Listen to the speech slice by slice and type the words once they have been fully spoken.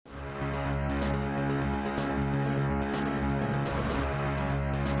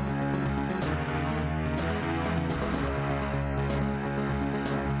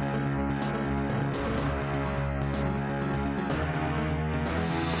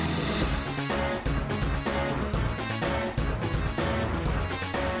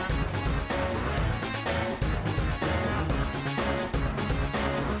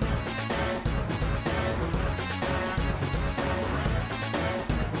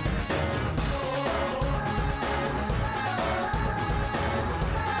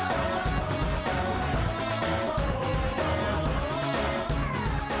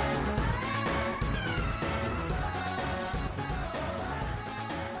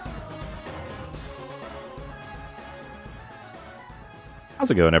How's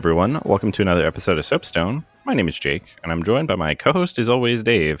it going, everyone? Welcome to another episode of Soapstone. My name is Jake, and I'm joined by my co-host, as always,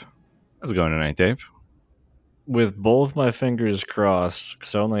 Dave. How's it going tonight, Dave? With both my fingers crossed,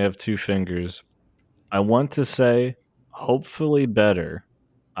 because I only have two fingers, I want to say, hopefully better.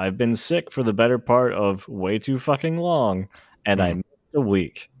 I've been sick for the better part of way too fucking long, and I missed a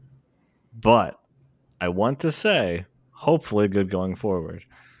week. But I want to say, hopefully good going forward.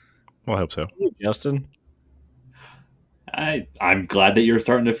 Well, I hope so. Hey, Justin? I'm glad that you're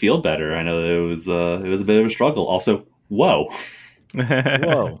starting to feel better. I know that it was a bit of a struggle. Also, whoa.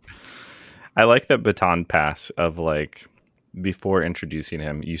 Whoa. I like that baton pass of like, before introducing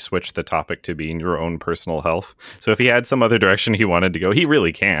him, you switch the topic to being your own personal health. So if he had some other direction he wanted to go, he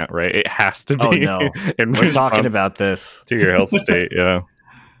really can't, right? It has to be. Oh, no. We're talking about this. To your health state, yeah.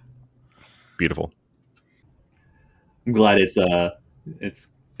 Beautiful. I'm glad it's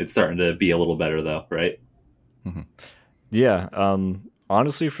starting to be a little better though, right? Mm-hmm. Yeah.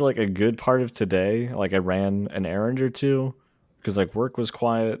 Honestly, for like a good part of today, like I ran an errand or two because like work was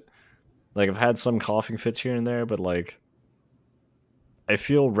quiet. Like I've had some coughing fits here and there, but like I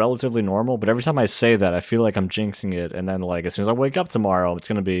feel relatively normal. But every time I say that, I feel like I'm jinxing it. And then like as soon as I wake up tomorrow, it's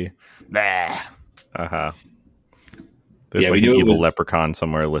gonna be bah. Uh-huh. There's like we an knew evil leprechaun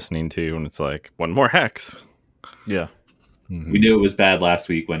somewhere listening to you, and it's like, one more hex. Yeah. Mm-hmm. We knew it was bad last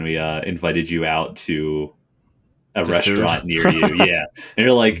week when we invited you out to a restaurant near you. Yeah. And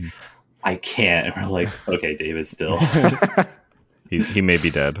you're like, I can't. And we're like, okay, David, still. he may be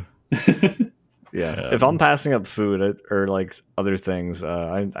dead. Yeah. If I'm passing up food or like other things,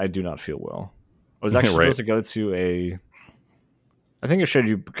 I do not feel well. I was actually supposed to go to I think I showed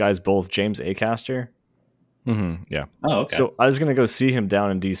you guys both James Acaster. Mm-hmm. Yeah. Oh, okay. So I was going to go see him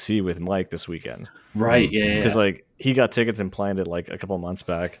down in DC with Mike this weekend. Right. Yeah. Because like he got tickets and planned it like a couple months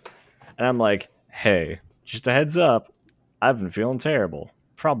back. And I'm like, hey, just a heads up, I've been feeling terrible.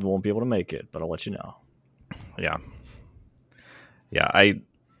 Probably won't be able to make it, but I'll let you know. Yeah. Yeah,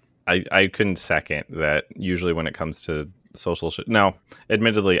 I couldn't second that. Usually when it comes to social shit. Now,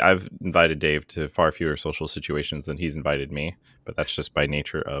 admittedly, I've invited Dave to far fewer social situations than he's invited me, but that's just by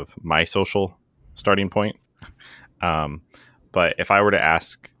nature of my social starting point. But if I were to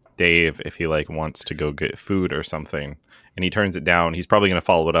ask Dave if he like wants to go get food or something, and he turns it down, he's probably going to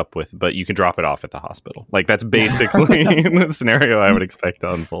follow it up with, but you can drop it off at the hospital. Like, that's basically the scenario I would expect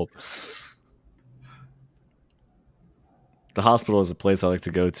to unfold. The hospital is a place I like to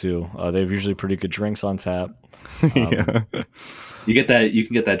go to. They have usually pretty good drinks on tap. Yeah. You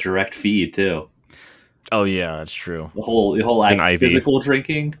can get that direct feed too. Oh yeah, that's true. The whole IV. physical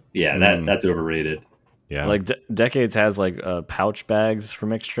drinking. Yeah, that's overrated. Yeah. Like Decades has like pouch bags for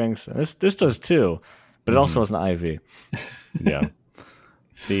mixed drinks. And this does too, but it also has an IV. Yeah.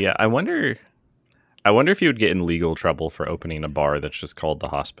 I wonder if you would get in legal trouble for opening a bar that's just called the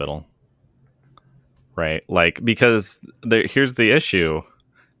hospital. Right? Like, because here's the issue.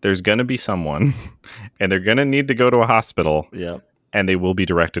 There's going to be someone and they're going to need to go to a hospital. Yeah. And they will be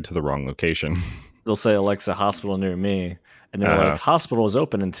directed to the wrong location. They'll say Alexa hospital near me, and they're like, hospital is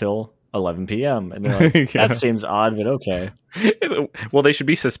open until 11 p.m. And they're like, that seems odd, but okay. Well, they should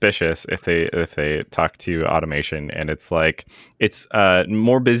be suspicious if they talk to automation and it's like it's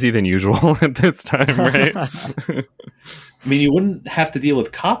more busy than usual at this time, right? I mean, you wouldn't have to deal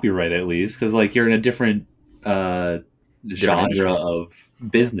with copyright at least, because like you're in a different genre of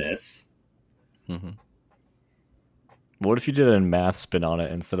business. Mm-hmm. What if you did a math spin on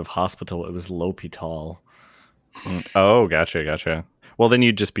it? Instead of hospital, it was L'Hôpital. Oh, gotcha. Well, then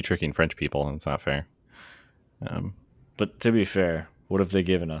you'd just be tricking French people, and it's not fair. But to be fair, what have they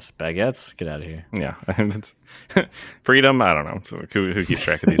given us? Baguettes? Get out of here. Yeah. Freedom? I don't know. Who keeps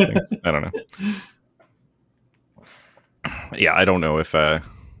track of these things? I don't know. Yeah, I don't know if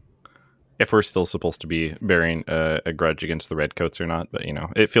we're still supposed to be bearing a grudge against the Redcoats or not, but,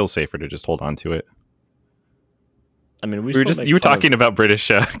 it feels safer to just hold on to it. I mean, you were talking about British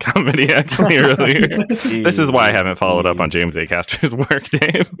comedy actually earlier. This is why I haven't followed up on James Acaster's work,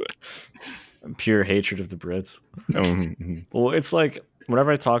 Dave. Pure hatred of the Brits. Well, it's like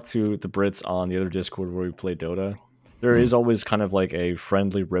whenever I talk to the Brits on the other Discord where we play Dota, there is always kind of like a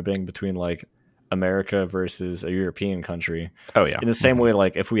friendly ribbing between like America versus a European country. Oh yeah. In the same way,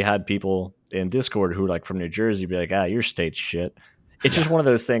 like if we had people in Discord who are like from New Jersey, you'd be like, your state's shit. It's just one of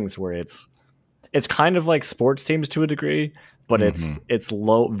those things where it's kind of like sports teams to a degree, but it's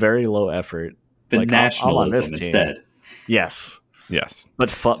low, very low effort. But like nationalism instead. Yes. But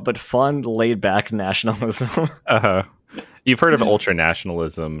fun, laid back nationalism. You've heard of ultra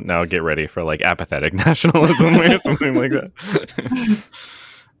nationalism. Now get ready for like apathetic nationalism or something like that.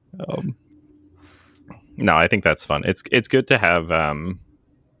 No, I think that's fun. It's good to have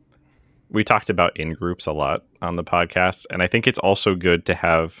we talked about in groups a lot on the podcast, and I think it's also good to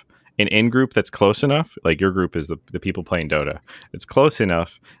have an in group that's close enough. Like your group is the people playing Dota. It's close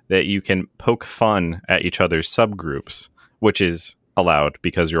enough that you can poke fun at each other's subgroups, which is allowed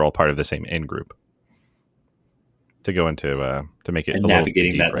because you're all part of the same in group. To go into to make it and a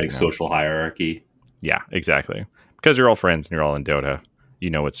navigating little that like social hierarchy. Yeah, exactly. Because you're all friends and you're all in Dota. You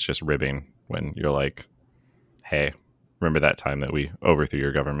know it's just ribbing when you're like, hey, remember that time that we overthrew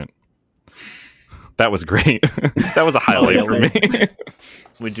your government? That was great. That was a highlight for me.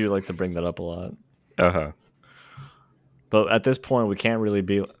 We do like to bring that up a lot. Uh-huh. But at this point, we can't really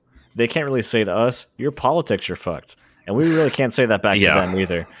be... They can't really say to us, your politics are fucked. And we really can't say that back to them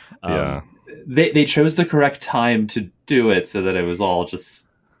either. Yeah. They chose the correct time to do it so that it was all just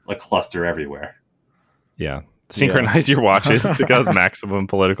a cluster everywhere. Yeah. Synchronize your watches to cause maximum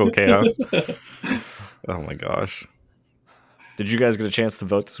political chaos. Oh my gosh. Did you guys get a chance to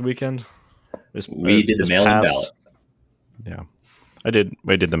vote this weekend? We did the mail-in ballot. Yeah. I did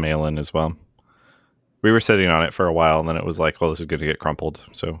the mail-in as well. We were sitting on it for a while, and then it was like, well, this is going to get crumpled.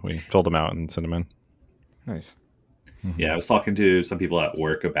 So we filled them out and sent them in. Nice. Mm-hmm. Yeah, I was talking to some people at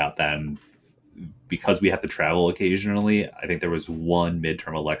work about that, and because we have to travel occasionally, I think there was one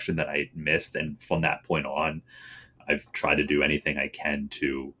midterm election that I missed, and from that point on, I've tried to do anything I can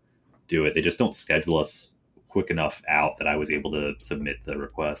to do it. They just don't schedule us quick enough out that I was able to submit the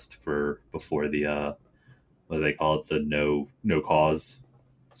request for before the what do they call it, the no cause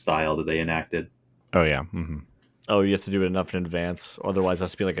style that they enacted. Oh yeah. Mm-hmm. Oh, you have to do it enough in advance, otherwise it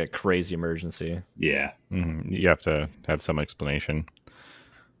has to be like a crazy emergency. Yeah. Mm-hmm. You have to have some explanation.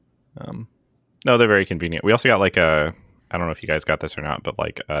 No, they're very convenient. We also got like I don't know if you guys got this or not, but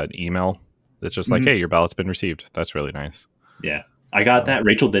like an email that's just like, hey, your ballot's been received. That's really nice. Yeah, I got that.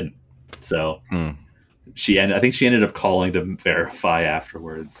 Rachel didn't. So I think she ended up calling to verify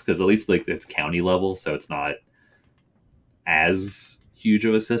afterwards, because at least like it's county level, so it's not as huge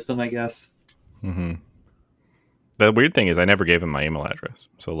of a system, I guess. Mm-hmm. The weird thing is I never gave him my email address.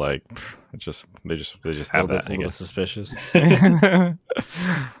 So like it's just they just have that. A little suspicious. No,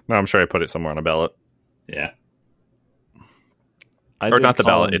 I'm sure I put it somewhere on a ballot. Yeah. Or not the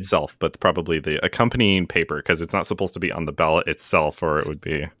ballot itself, but probably the accompanying paper, because it's not supposed to be on the ballot itself, or it would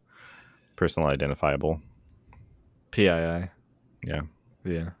be personal identifiable. PII. Yeah.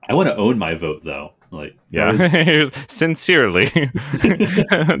 Yeah. I want to own my vote, though. Like, yeah. Sincerely,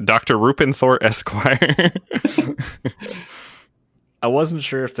 Dr. Rupenthor Esquire. I wasn't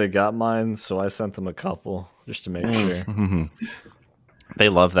sure if they got mine, so I sent them a couple just to make sure. Mm-hmm. They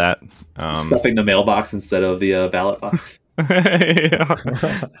love that. Stuffing the mailbox instead of the ballot box.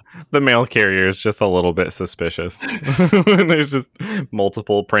 The mail carrier is just a little bit suspicious. When there's just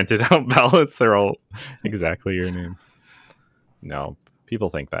multiple printed out ballots, they're all exactly your name. No, people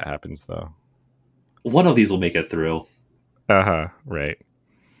think that happens though. One of these will make it through. Right.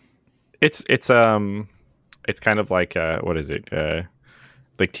 It's kind of like what is it?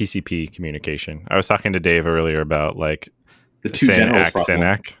 Like TCP communication. I was talking to Dave earlier about like the two generals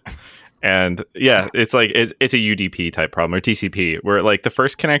problem. And yeah, it's like it's a UDP type problem, or TCP, where like the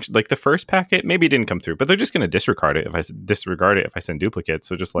first connection, like the first packet, maybe it didn't come through, but they're just going to disregard it if I send duplicates.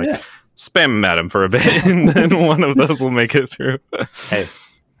 So just like spam at them for a bit, and then one of those will make it through.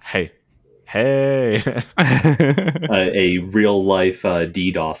 Hey. A real life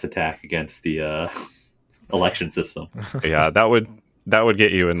DDoS attack against the election system. Yeah, that would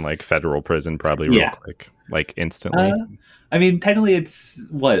get you in like federal prison probably real quick, like instantly. I mean, technically, it's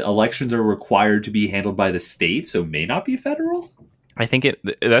elections are required to be handled by the state, so it may not be federal. I think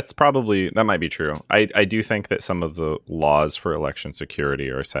that might be true. I do think that some of the laws for election security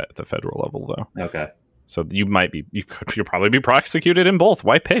are set at the federal level, though. Okay. So you'll probably be prosecuted in both.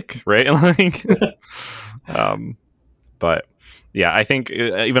 Why pick, right? Like, but yeah, I think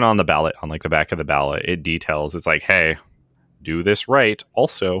even on the ballot, on like the back of the ballot, it details. It's like, hey, do this right.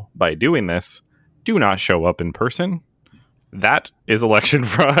 Also, by doing this, do not show up in person. That is election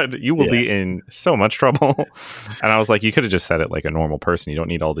fraud. You will be in so much trouble. And I was like, you could have just said it like a normal person. You don't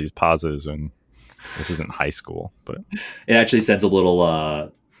need all these pauses, and this isn't high school. But it actually sends a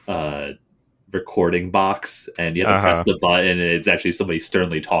little recording box, and you have to press the button, and it's actually somebody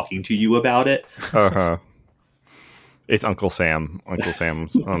sternly talking to you about it. It's Uncle Sam. Uncle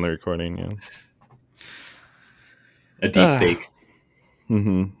Sam's on the recording. Yeah, a deep fake.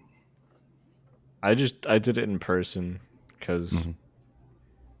 Mm-hmm. I did it in person because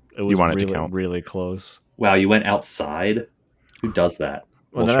it was really close. Wow, you went outside? Who does that?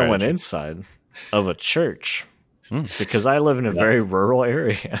 Well, then I went inside of a church because I live in a very rural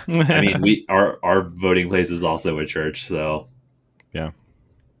area. I mean, our voting place is also a church, so yeah.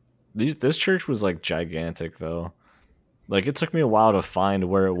 This church was like gigantic though. Like it took me a while to find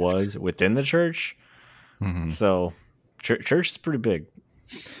where it was within the church. Mhm. So church is pretty big.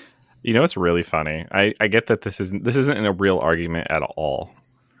 You know, it's really funny. I get that this isn't a real argument at all.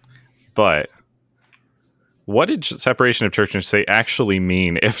 But what did separation of church and state actually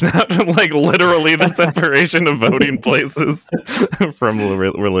mean, if not like literally the separation of voting places from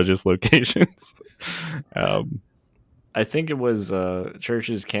religious locations? I think it was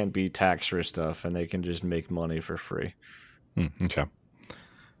churches can't be taxed for stuff and they can just make money for free. Okay.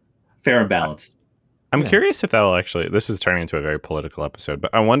 Fair and balanced. I'm curious if that'll actually, this is turning into a very political episode,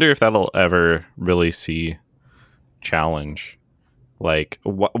 but I wonder if that'll ever really see challenge, like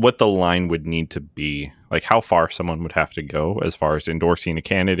what the line would need to be, like how far someone would have to go as far as endorsing a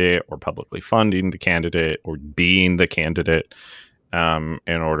candidate or publicly funding the candidate or being the candidate, in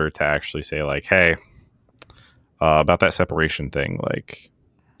order to actually say like, hey, about that separation thing, like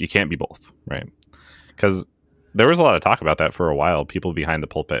you can't be both, right? Because there was a lot of talk about that for a while. People behind the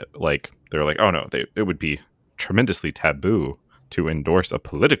pulpit, like they were like, oh no, it would be tremendously taboo to endorse a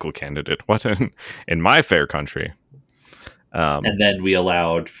political candidate. What in my fair country? And then we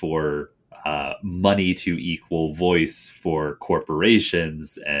allowed for money to equal voice for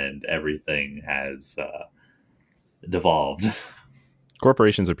corporations, and everything has devolved.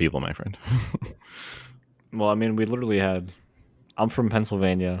 Corporations are people, my friend. Well, I mean, we literally had. I'm from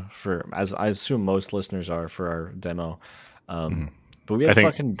Pennsylvania, as I assume most listeners are for our demo, but we had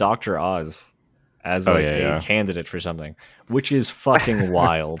fucking Dr. Oz as a candidate for something, which is fucking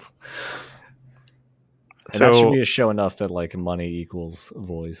wild. And that should be a show enough that like money equals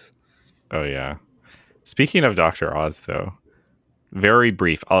voice. Oh yeah. Speaking of Dr. Oz, though, very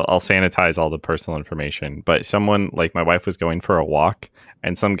brief. I'll sanitize all the personal information. But someone, like my wife was going for a walk,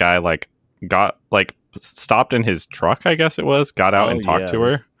 and some guy like got like stopped in his truck, I guess it was, got out and talked to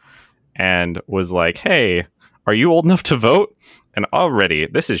her, and was like, "Hey, are you old enough to vote?" And already,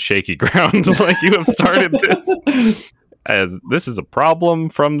 this is shaky ground. Like you have started this as this is a problem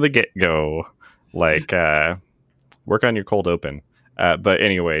from the get-go. Like, work on your cold open. But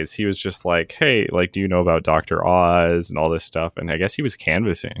anyways, he was just like, hey, like, do you know about Dr. Oz and all this stuff? And I guess he was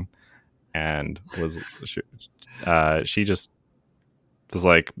canvassing, and she just was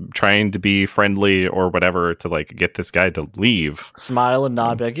like trying to be friendly or whatever to like get this guy to leave. Smile and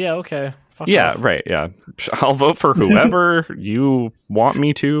nod, like, yeah, okay. Fuck off. Right. Yeah. I'll vote for whoever you want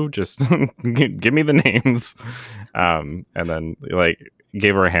me to. Just give me the names. And then like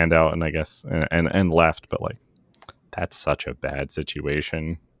gave her a handout and I guess and left. But like, that's such a bad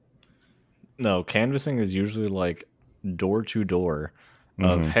situation. No, canvassing is usually like door to door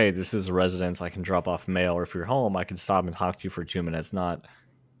of, hey, this is a residence. I can drop off mail. Or if you're home, I can stop and talk to you for 2 minutes, not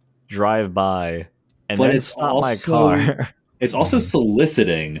drive by and but then it's stop also, my car. It's also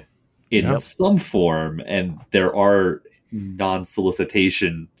soliciting in some form. And there are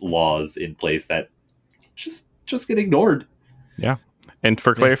non-solicitation laws in place that just get ignored. Yeah. And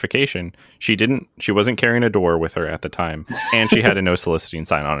for clarification, she wasn't carrying a door with her at the time, and she had a no soliciting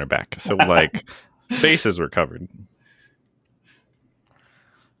sign on her back. So like bases were covered.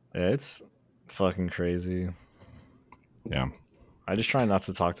 Yeah, it's fucking crazy. Yeah. I just try not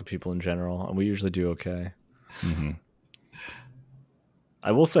to talk to people in general, and we usually do okay. Mm-hmm.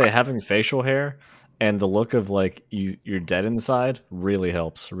 I will say having facial hair and the look of like you're dead inside really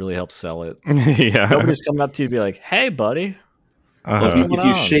helps sell it. Yeah. Nobody's coming up to you to be like, hey buddy. If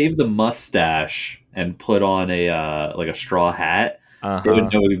you shave the mustache and put on a like a straw hat, they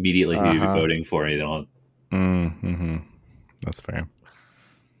would know immediately who you'd be voting for. That's fair.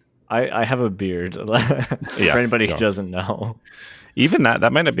 I have a beard. For anybody who doesn't know, even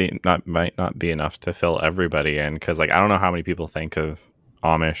that might not be enough to fill everybody in, because like I don't know how many people think of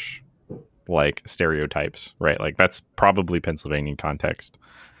Amish like stereotypes, right? Like that's probably Pennsylvania context.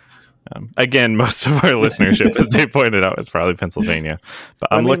 Again, most of our listenership, as they pointed out, is probably Pennsylvania.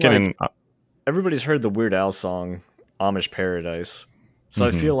 But I'm looking in. Everybody's heard the Weird Al song "Amish Paradise," so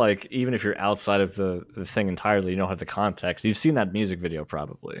I feel like even if you're outside of the thing entirely, you don't have the context. You've seen that music video,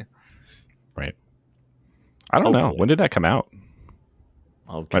 probably. Right. I don't know. When did that come out?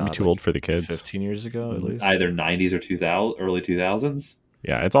 Oh, God, might be too old for the kids. 15 years ago, at least. Either 90s or 2000, early 2000s.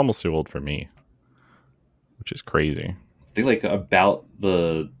 Yeah, it's almost too old for me, which is crazy. I think like about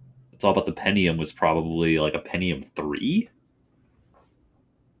the. It's all about the Pentium was probably like a Pentium 3,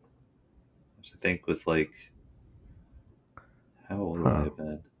 which I think was like, how old would I have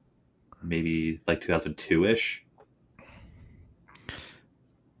been? Maybe like 2002-ish.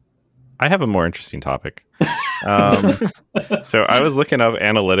 I have a more interesting topic. So I was looking up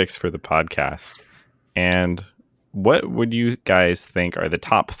analytics for the podcast, and what would you guys think are the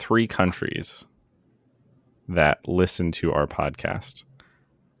top 3 countries that listen to our podcast?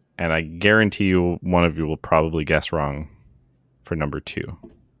 And I guarantee you one of you will probably guess wrong for number 2.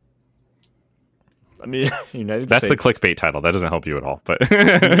 I mean, United That's States. the clickbait title. That doesn't help you at all. But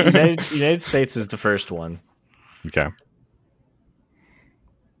United States is the first one. Okay.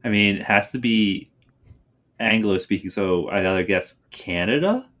 I mean, it has to be Anglo-speaking, so I'd either guess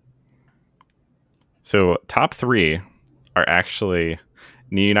Canada. So top 3 are actually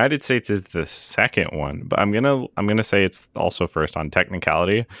the United States is the second one, but I'm gonna say it's also first on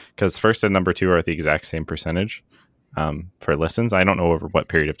technicality because first and number 2 are at the exact same percentage for listens. I don't know over what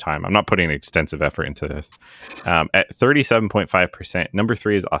period of time. I'm not putting extensive effort into this. At 37.5%, number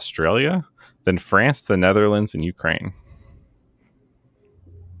 3 is Australia, then France, the Netherlands, and Ukraine.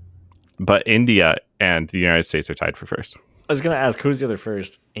 But India and the United States are tied for first. I was going to ask, who's the other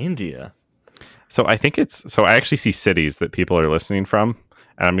first? India. So I think I actually see cities that people are listening from,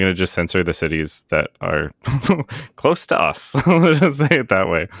 and I'm going to just censor the cities that are close to us. Let's just say it that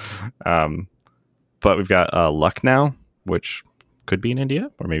way. But we've got Lucknow, which could be in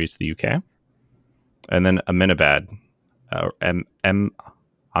India, or maybe it's the UK. And then Ahmedabad.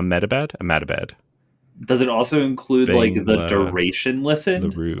 Ahmedabad. Does it also include like the Bangla- duration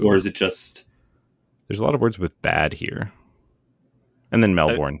listened, LaRue. or is it just? There's a lot of words with bad here. And then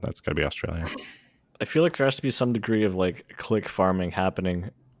Melbourne. That's got to be Australia. I feel like there has to be some degree of like click farming happening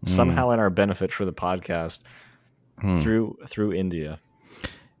somehow in our benefit for the podcast through India.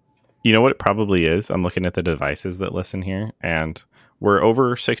 You know what it probably is? I'm looking at the devices that listen here, and we're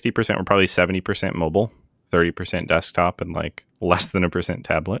over 60%. We're probably 70% mobile, 30% desktop, and like less than 1%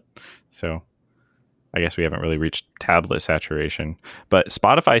 tablet. So I guess we haven't really reached tablet saturation. But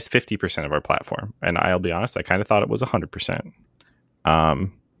Spotify is 50% of our platform, and I'll be honest, I kind of thought it was 100%.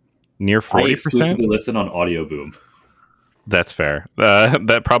 Near 40%. I exclusively listen on Audio Boom. That's fair.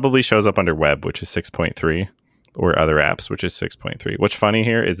 That probably shows up under web, which is 6.3, or other apps, which is 6.3. What's funny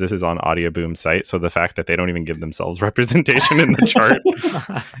here is this is on Audio Boom's site, so the fact that they don't even give themselves representation in the chart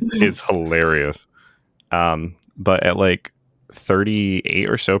is hilarious. But at like 38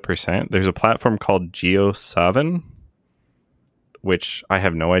 or so percent, there's a platform called Geo7, which I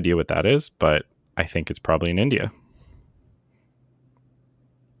have no idea what that is, but I think it's probably in India.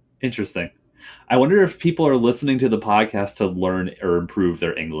 Interesting. I wonder if people are listening to the podcast to learn or improve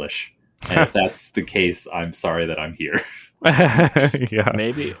their English. And if that's the case, I'm sorry that I'm here. Yeah.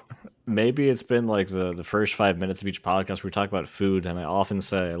 Maybe it's been like the first 5 minutes of each podcast where we talk about food, and I often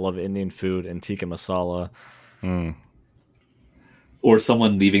say I love Indian food and tikka masala. Or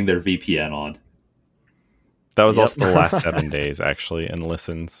someone leaving their VPN on. That was also the last 7 days, actually, and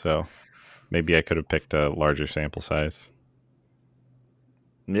listened, so maybe I could have picked a larger sample size.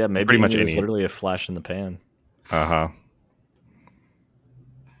 Yeah, maybe Pretty much it was any. literally a flash in the pan. Uh-huh.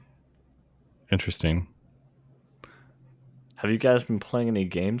 Interesting. Have you guys been playing any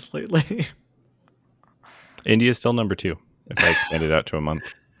games lately? India is still number 2, if I expand it out to a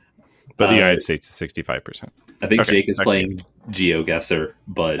month. But the United States is 65%. I think Jake is playing GeoGuessr,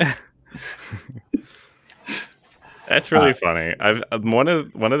 but that's really funny. I've one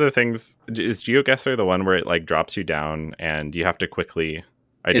of the things is GeoGuessr the one where it like drops you down and you have to quickly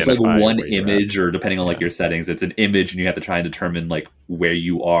identify. It's like one where you're image, at. or depending on like your settings, it's an image, and you have to try and determine like where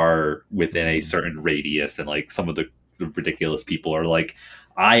you are within a certain radius. And like some of the ridiculous people are like,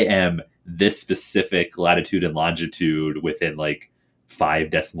 I am this specific latitude and longitude within like 5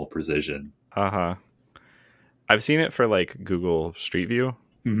 decimal precision. I've seen it for like Google Street View,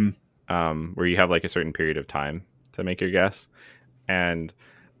 where you have like a certain period of time to make your guess. And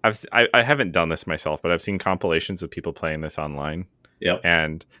I haven't done this myself, but I've seen compilations of people playing this online. Yep.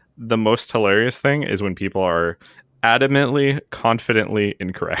 And the most hilarious thing is when people are adamantly, confidently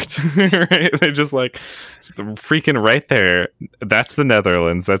incorrect. Right? They're just like freaking right there. That's the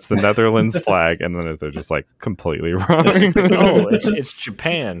Netherlands. That's the Netherlands flag. And then they're just like completely wrong. Oh, it's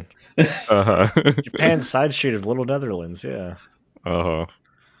Japan. Uh-huh. Japan's side street of Little Netherlands. Yeah. Uh-huh.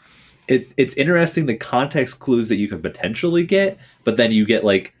 It's interesting the context clues that you can potentially get, but then you get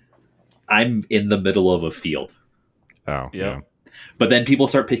like, I'm in the middle of a field. Oh, yeah. But then people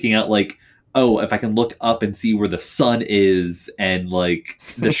start picking out like, oh, if I can look up and see where the sun is and like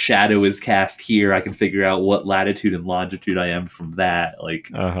the shadow is cast here, I can figure out what latitude and longitude I am from that. Like,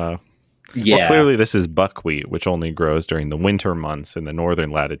 Yeah. Well, yeah. clearly this is buckwheat, which only grows during the winter months in the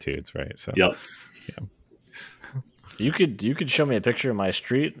northern latitudes, right? So Yep. Yeah. You could show me a picture of my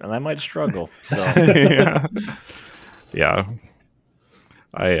street, and I might struggle. So Yeah.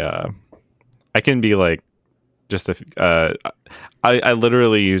 I can be like Just if I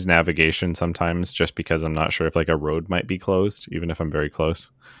literally use navigation sometimes just because I'm not sure if like a road might be closed, even if I'm very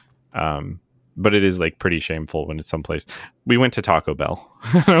close. But it is like pretty shameful when it's someplace. We went to Taco Bell.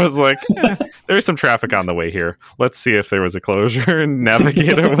 I was like, there's some traffic on the way here. Let's see if there was a closure and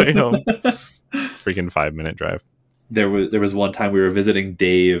navigate our way home. Freaking 5-minute drive. There was one time we were visiting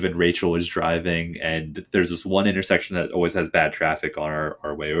Dave and Rachel was driving, and there's this one intersection that always has bad traffic on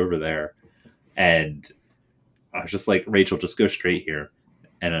our way over there. And I was just like, Rachel, just go straight here.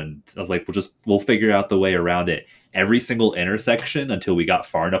 And I was like, we'll figure out the way around it. Every single intersection until we got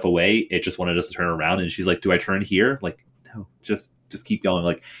far enough away, it just wanted us to turn around. And she's like, do I turn here? Like, no, just keep going.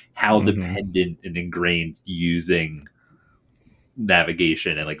 Like, how dependent and ingrained using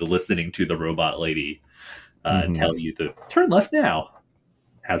navigation and like listening to the robot lady tell you to turn left now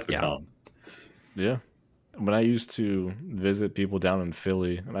has become. Yeah. When I used to visit people down in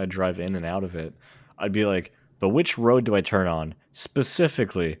Philly and I'd drive in and out of it, I'd be like, but which road do I turn on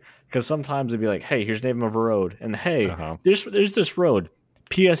specifically? Because sometimes it'd be like, hey, here's the name of a road. And hey, there's this road.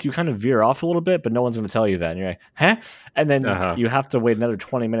 P.S. You kind of veer off a little bit, but no one's going to tell you that. And you're like, huh? And then you have to wait another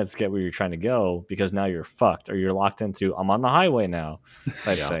 20 minutes to get where you're trying to go because now you're fucked or you're locked into, I'm on the highway now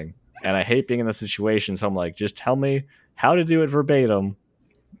type thing. And I hate being in that situation. So I'm like, just tell me how to do it verbatim.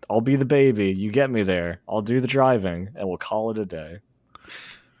 I'll be the baby. You get me there. I'll do the driving and we'll call it a day.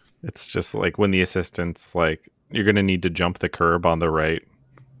 It's just like when the assistant's like, you're going to need to jump the curb on the right.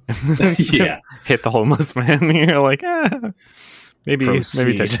 Yeah. Hit the homeless man. You're like, maybe take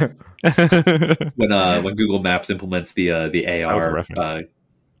when Google Maps implements the AR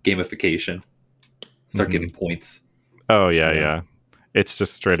gamification, start getting points. Oh yeah. It's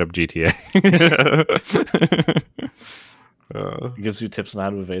just straight up GTA. It gives you tips on how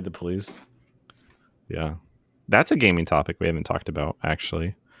to evade the police. Yeah, that's a gaming topic we haven't talked about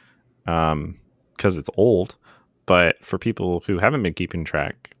actually, because it's old. But for people who haven't been keeping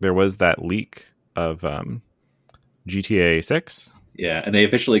track, there was that leak of GTA 6. Yeah, and they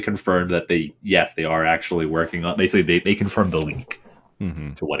officially confirmed that they are actually working on. Basically, they confirmed the leak.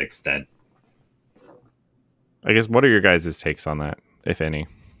 To what extent? I guess. What are your guys' takes on that, if any?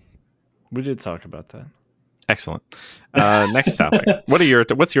 We did talk about that. Excellent. Next topic.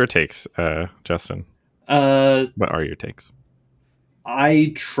 What's your takes, Justin? What are your takes?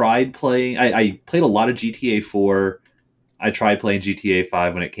 I tried playing. I played a lot of GTA 4. I tried playing GTA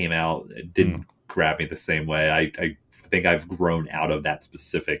 5 when it came out. It didn't grab me the same way. I think I've grown out of that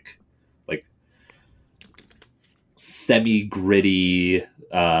specific, like, semi-gritty,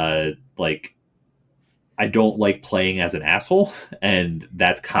 like, I don't like playing as an asshole, and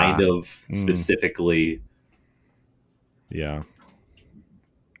that's kind of specifically... Yeah.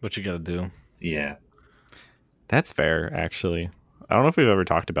 What you gotta do. Yeah. That's fair, actually. I don't know if we've ever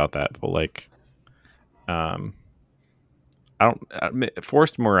talked about that, but like,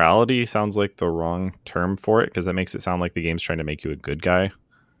 forced morality sounds like the wrong term for it because that makes it sound like the game's trying to make you a good guy.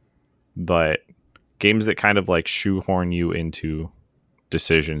 But games that kind of like shoehorn you into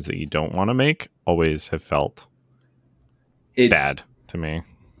decisions that you don't want to make always have felt bad to me.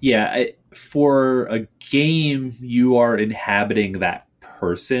 Yeah, for a game, you are inhabiting that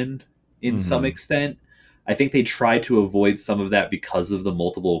person in some extent. I think they tried to avoid some of that because of the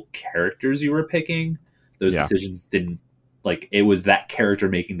multiple characters you were picking. Those decisions didn't, like, it was that character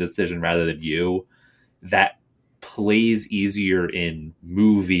making the decision rather than you. That plays easier in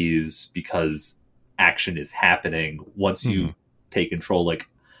movies because action is happening. Once you take control, like,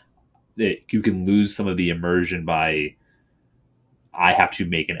 you can lose some of the immersion by, I have to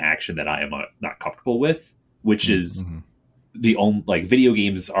make an action that I am not comfortable with, which is the only, like, video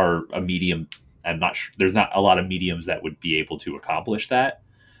games are a medium. I'm not sure. There's not a lot of mediums that would be able to accomplish that.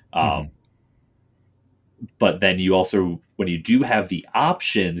 But then you also, when you do have the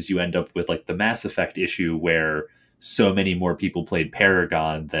options, you end up with like the Mass Effect issue where so many more people played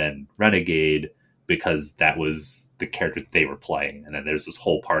Paragon than Renegade because that was the character they were playing. And then there's this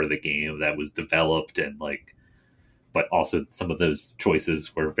whole part of the game that was developed and like, but also some of those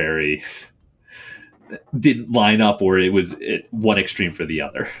choices were very didn't line up, or it was one extreme for the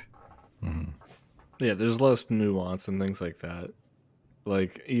other. Yeah, there's less nuance and things like that.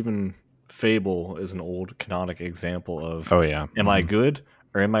 Like, even Fable is an old canonic example of, am I good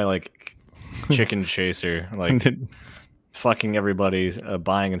or am I like chicken chaser, like fucking everybody,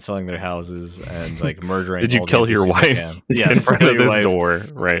 buying and selling their houses and like murdering. Did you kill your wife in front of this door?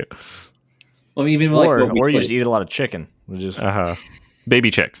 Right. Well, even or you just eat a lot of chicken. Just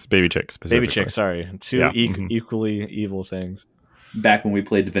baby chicks. Baby chicks. Sorry, two equally evil things. Back when we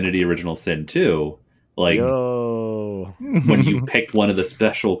played Divinity Original Sin 2, like, cool. when you picked one of the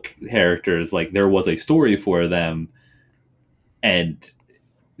special characters, like there was a story for them, and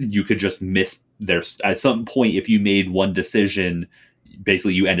you could just miss their at some point if you made one decision,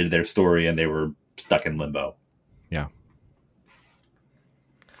 basically you ended their story and they were stuck in limbo. Yeah.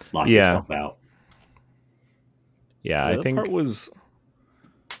 Lock Yeah. yourself out. Yeah, The I other think. part was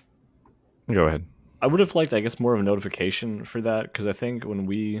Go ahead. I would have liked, I guess, more of a notification for that, because I think when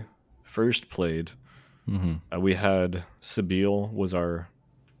we first played, we had Sabine was our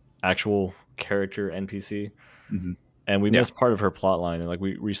actual character NPC, Mm-hmm. and we Yeah. missed part of her plot line, and like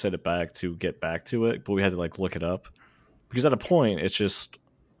we reset it back to get back to it, but we had to like look it up because at a point it's just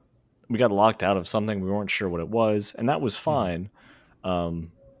we got locked out of something, we weren't sure what it was, and that was fine.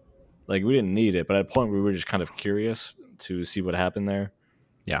 Like we didn't need it, but at a point we were just kind of curious to see what happened there.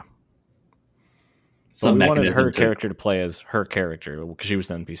 Yeah. But we wanted her character to play as her character because she was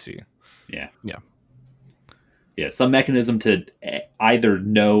an NPC. Yeah. Yeah. Yeah, some mechanism to either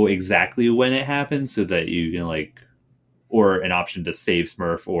know exactly when it happens so that you can like, or an option to save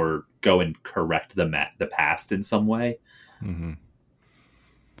Smurf or go and correct the past in some way. Mm-hmm.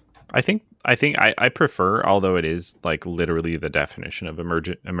 I think I prefer, although it is like literally the definition of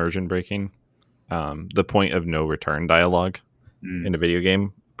immersion breaking, the point of no return dialogue in a video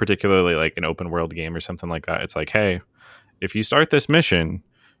game, particularly like an open world game or something like that. It's like, hey, if you start this mission,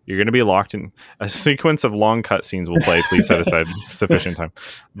 you're going to be locked in a sequence of long cutscenes. Will play. Please set aside sufficient time.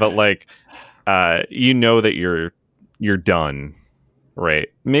 But like, you know that you're done, right?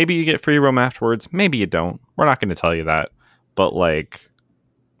 Maybe you get free roam afterwards. Maybe you don't. We're not going to tell you that. But like,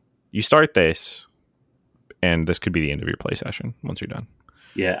 you start this, and this could be the end of your play session once you're done.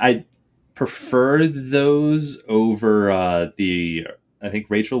 Yeah, I prefer those over I think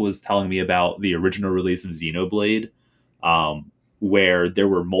Rachel was telling me about the original release of Xenoblade, where there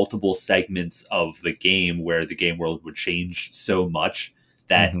were multiple segments of the game where the game world would change so much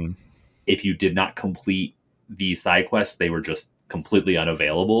that if you did not complete the side quests, they were just completely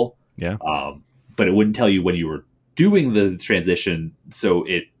unavailable. Yeah. But it wouldn't tell you when you were doing the transition, so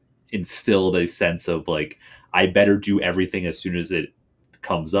it instilled a sense of like, I better do everything as soon as it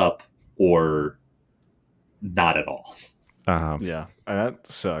comes up or not at all. Yeah, and that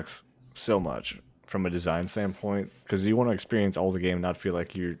sucks so much from a design standpoint, because you want to experience all the game and not feel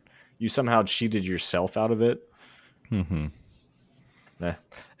like you somehow cheated yourself out of it. It's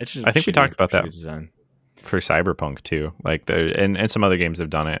just I think we talked about that design for Cyberpunk too. Like and some other games have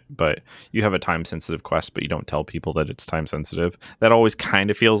done it, but you have a time sensitive quest, but you don't tell people that it's time sensitive. That always kind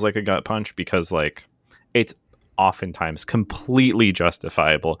of feels like a gut punch, because like it's oftentimes completely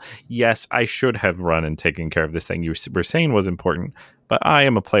justifiable. Yes, I should have run and taken care of this thing you were saying was important, but I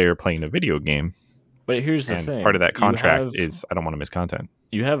am a player playing a video game. But here's the thing. Part of that contract is I don't want to miss content.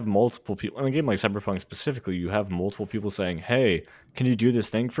 You have multiple people in a game like Cyberpunk specifically. You have multiple people saying, "Hey, can you do this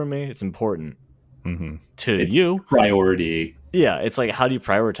thing for me? It's important to you." Priority. Yeah, it's like, how do you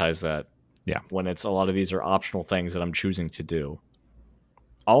prioritize that? Yeah, when it's a lot of these are optional things that I'm choosing to do.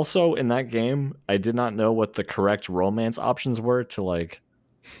 Also, in that game, I did not know what the correct romance options were to like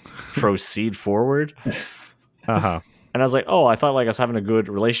proceed forward. And I was like, oh, I thought like I was having a good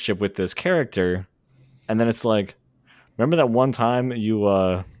relationship with this character. And then it's like, remember that one time you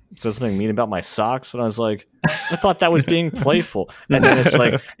said something mean about my socks? And I was like, I thought that was being playful. And then it's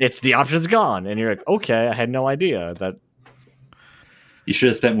like, it's the option's gone. And you're like, okay, I had no idea that. You should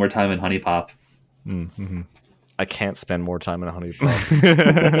have spent more time in Honey Pop. I can't spend more time in a Honey Pop.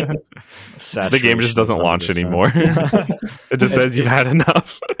 The game just doesn't launch anymore. It just says you've had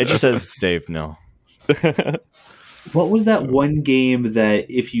enough. It just says, Dave, no. What was that one game that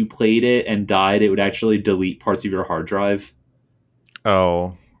if you played it and died, it would actually delete parts of your hard drive?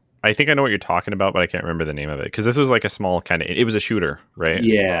 Oh, I think I know what you're talking about, but I can't remember the name of it. Because this was like a small kind of... It was a shooter, right?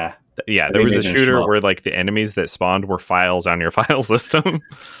 Yeah. Yeah, there was a shooter where like the enemies that spawned were files on your file system.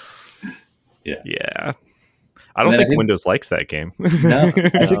 Yeah. I don't think Windows likes that game. No.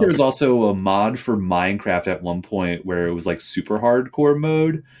 I think there was also a mod for Minecraft at one point where it was like super hardcore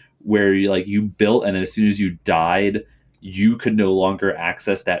mode, where you built, and then as soon as you died, you could no longer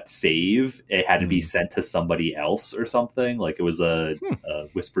access that save. It had to be sent to somebody else or something. Like it was a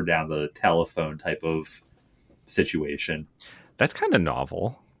whisper down the telephone type of situation. That's kind of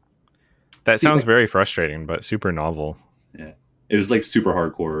novel. That sounds very frustrating, but super novel. Yeah. It was like super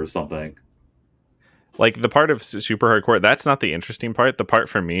hardcore or something. Like the part of super hardcore, that's not the interesting part. The part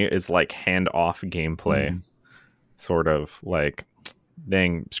for me is like hand-off gameplay. Sort of like,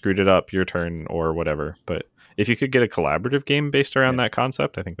 dang, screwed it up, your turn, or whatever. But if you could get a collaborative game based around that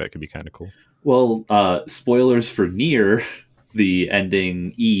concept, I think that could be kind of cool. Well, spoilers for Nier, the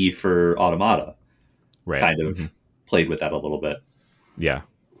ending E for Automata kind of played with that a little bit. Yeah.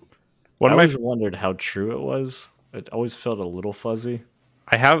 I always wondered how true it was. It always felt a little fuzzy.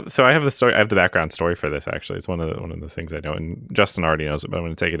 I have the story. I have the background story for this. Actually, it's one of the things I know, and Justin already knows it, but I'm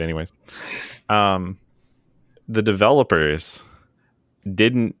going to take it anyways. The developers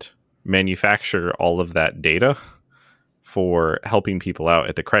didn't manufacture all of that data for helping people out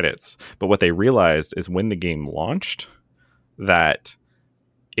at the credits, but what they realized is when the game launched that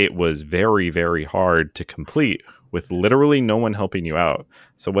it was very, very hard to complete with literally no one helping you out.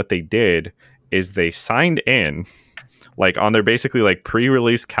 So what they did is they signed in like on their basically like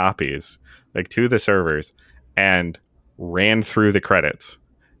pre-release copies like to the servers and ran through the credits.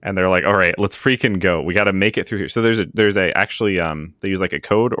 And they're like, all right, let's freaking go. We got to make it through here. So there's a actually they use like a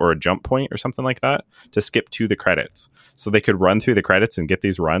code or a jump point or something like that to skip to the credits. So they could run through the credits and get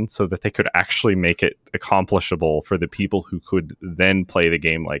these runs so that they could actually make it accomplishable for the people who could then play the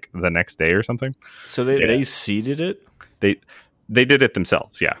game like the next day or something. So they seeded it? They did it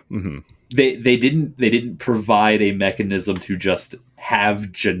themselves, yeah. Mm-hmm. They didn't provide a mechanism to just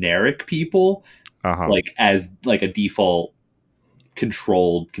have generic people like as like a default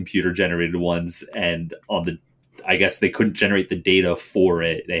controlled computer generated ones, and on the I guess they couldn't generate the data for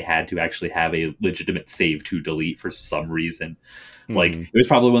it. They had to actually have a legitimate save to delete for some reason. Like it was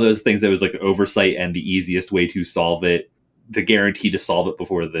probably one of those things that was like oversight and the easiest way to solve it. The guarantee to solve it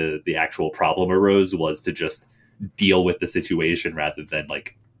before the actual problem arose was to just deal with the situation rather than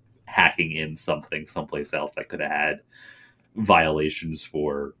like hacking in something someplace else that could have had violations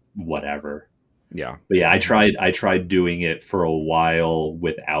for whatever. Yeah. But yeah, I tried doing it for a while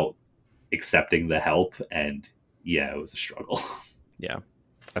without accepting the help, and yeah, it was a struggle. Yeah.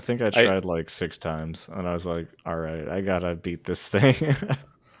 I think I tried like 6 times and I was like, all right, I gotta beat this thing.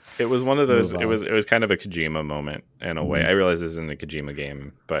 It was one of those it was kind of a Kojima moment in a way. I realize this isn't a Kojima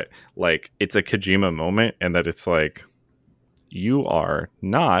game, but like it's a Kojima moment, and that it's like you are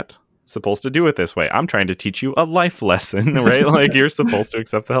not supposed to do it this way. I'm trying to teach you a life lesson, right? Like you're supposed to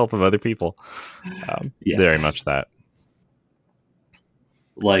accept the help of other people. Very much that.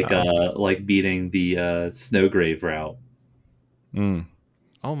 Like beating the Snowgrave route.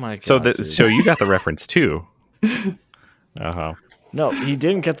 Oh my god! So you got the reference too. No, he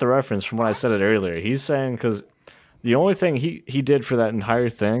didn't get the reference from when I said it earlier. He's saying because the only thing he did for that entire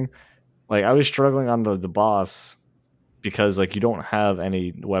thing, like I was struggling on the boss because like you don't have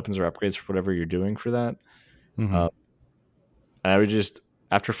any weapons or upgrades for whatever you're doing for that. And I would just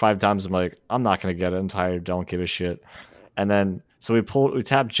after 5 times I'm like, I'm not gonna get it. I'm tired. Don't give a shit. And then so we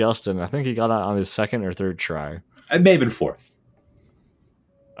tapped Justin. I think he got it on his 2nd or 3rd try. I may have been 4th.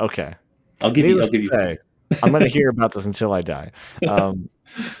 Okay, I'll give you. I'm going to hear about this until I die.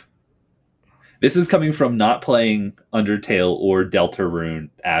 This is coming from not playing Undertale or Deltarune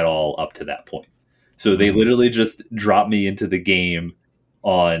at all up to that point. So they literally just dropped me into the game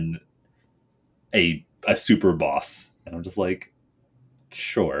on a super boss, and I'm just like,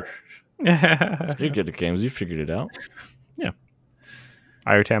 sure. You're good at games. You figured it out. Yeah.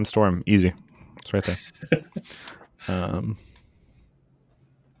 Irotam Storm, easy. It's right there.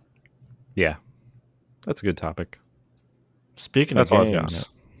 Yeah. That's a good topic. Speaking of games,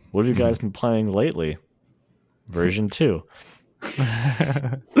 what have you guys been playing lately? Version 2.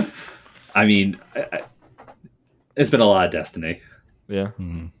 I mean, it's been a lot of Destiny. Yeah.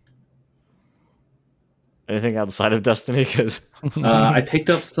 Anything outside of Destiny? Because I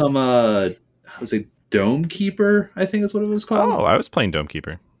picked up some. Was it Dome Keeper? I think is what it was called. Oh, I was playing Dome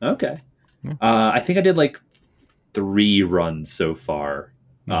Keeper. Okay. I think I did like 3 runs so far.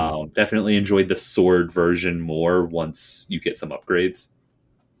 Definitely enjoyed the sword version more once you get some upgrades.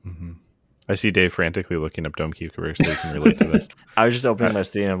 I see Dave frantically looking up Dome Keeper so he can relate to this. I was just opening my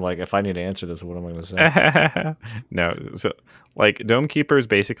Steam. I'm like, if I need to answer this, what am I going to say? No, so like Dome Keeper is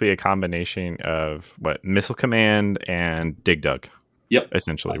basically a combination of what Missile Command and Dig Dug. Yep,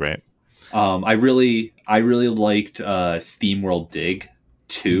 essentially, right? I really liked SteamWorld Dig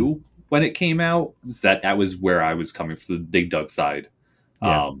 2 when it came out. That was where I was coming from, the Dig Dug side.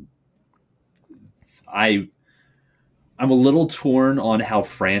 Yeah. I'm a little torn on how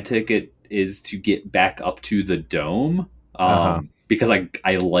frantic it is to get back up to the dome, because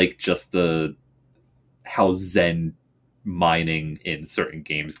I like just how zen mining in certain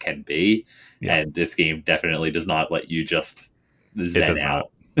games can be, and this game definitely does not let you just zen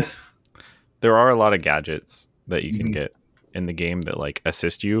out. There are a lot of gadgets that you can get in the game that like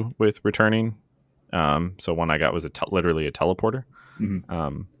assist you with returning. So one I got was literally a teleporter.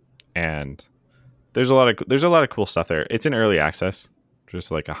 And there's a lot of cool stuff there. It's in early access, just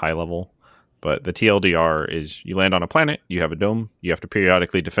like a high level. But the TLDR is you land on a planet, you have a dome, you have to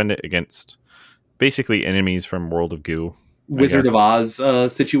periodically defend it against basically enemies from World of Goo. Wizard of Oz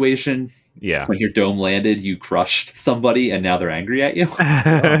situation. Yeah. When your dome landed, you crushed somebody, and now they're angry at you.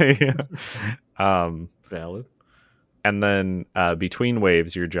 Yeah. Valid. And then between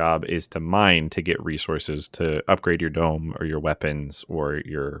waves, your job is to mine to get resources to upgrade your dome or your weapons or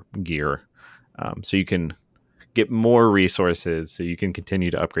your gear. So you can get more resources so you can continue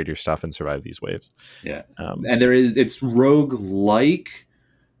to upgrade your stuff and survive these waves. Yeah. And it's rogue-like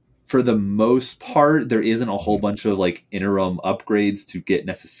for the most part. There isn't a whole bunch of like interim upgrades to get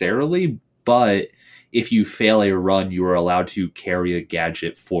necessarily, but if you fail a run, you are allowed to carry a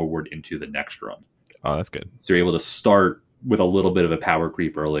gadget forward into the next run. Oh, that's good. So you're able to start with a little bit of a power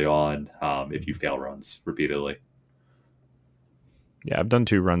creep early on if you fail runs repeatedly. Yeah, I've done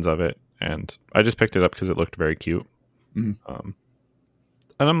 2 runs of it, and I just picked it up because it looked very cute. Mm-hmm.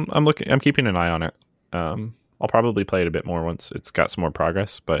 And I'm keeping an eye on it. I'll probably play it a bit more once it's got some more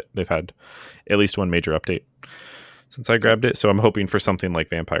progress, but they've had at least one major update since I grabbed it. So I'm hoping for something like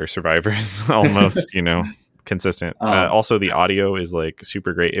Vampire Survivors, almost, consistent. Also, the audio is like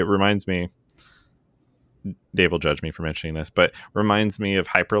super great. It reminds me, Dave will judge me for mentioning this, but reminds me of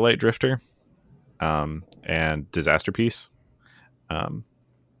Hyperlight Drifter and Disaster Piece.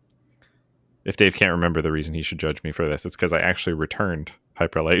 If Dave can't remember the reason he should judge me for this, it's because I actually returned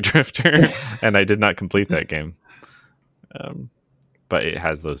Hyperlight Drifter and I did not complete that game. But it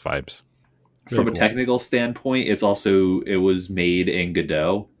has those vibes. From a technical standpoint, it was made in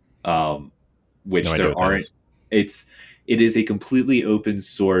Godot, which No idea there what that aren't. is. It is a completely open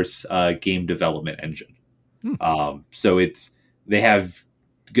source game development engine. So they have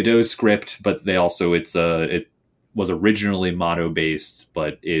Godot script, but they also it was originally mono based,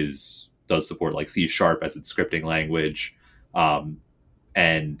 but does support like C# as its scripting language,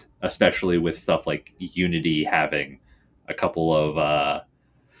 and especially with stuff like Unity having a couple of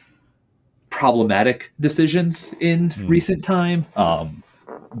problematic decisions in recent time.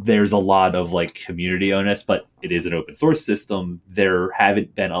 There's a lot of like community onus, but it is an open source system. There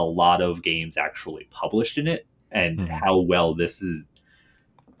haven't been a lot of games actually published in it, and how well this is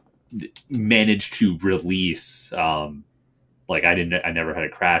managed to release. Like I never had a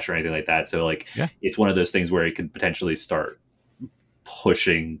crash or anything like that. So like, It's one of those things where it could potentially start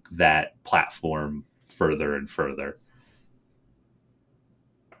pushing that platform further and further.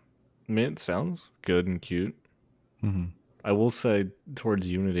 I mean, it sounds good and cute. I will say towards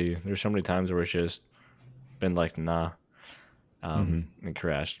Unity, there's so many times where it's just been like, nah, and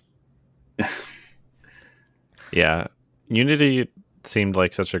crashed. Yeah. Unity seemed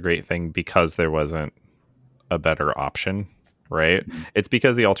like such a great thing because there wasn't a better option, right? It's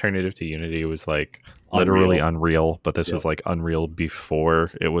because the alternative to Unity was like literally Unreal, but this was like Unreal before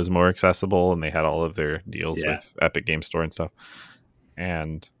it was more accessible, and they had all of their deals with Epic Game Store and stuff.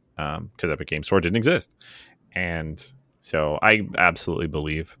 And because Epic Game Store didn't exist. And so I absolutely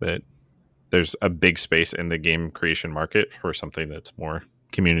believe that there's a big space in the game creation market for something that's more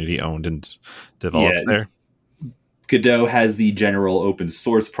community owned and developed there. Godot has the general open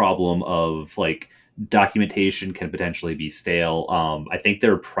source problem of like documentation can potentially be stale. I think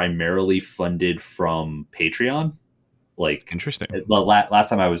they're primarily funded from Patreon. Like, interesting. Last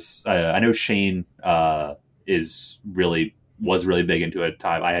time I know Shane was really big into it.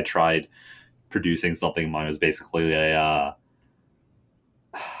 Time I had tried producing something. Mine was basically a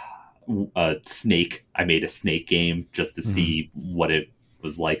snake. I made a snake game just to see what it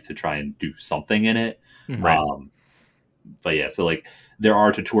was like to try and do something in it. Right. But yeah, so like there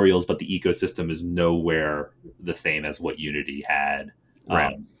are tutorials, but the ecosystem is nowhere the same as what Unity had.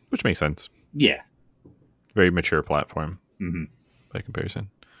 Right. Which makes sense. Yeah. Very mature platform by comparison.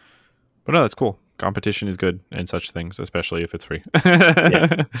 But no, that's cool. Competition is good in such things, especially if it's free.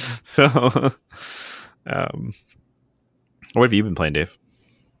 So, what have you been playing, Dave?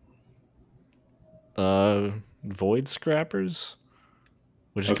 Void Scrappers,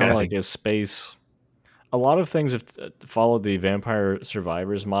 which is kind of like a space. A lot of things have followed the Vampire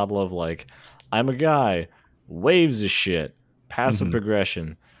Survivors model of like, I'm a guy, waves of shit, passive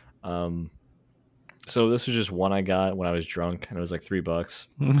progression. So this was just one I got when I was drunk, and it was like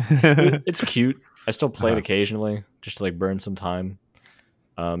 $3. It's cute. I still play it occasionally, just to like burn some time.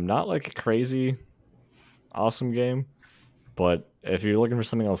 Not like a crazy awesome game, but if you're looking for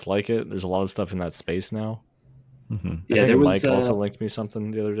something else like it, there's a lot of stuff in that space now. I think Mike also linked me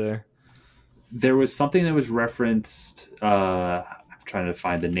something the other day. There was something that was referenced. I'm trying to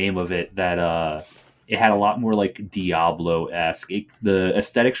find the name of it. That it had a lot more like Diablo-esque. The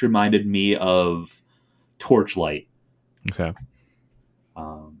aesthetics reminded me of Torchlight. Okay.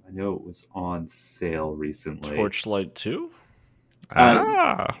 I know it was on sale recently. Torchlight 2?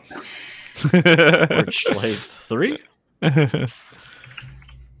 Ah. Torchlight 3?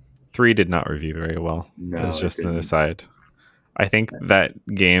 3 did not review very well. No, As it just an didn't. aside. I think that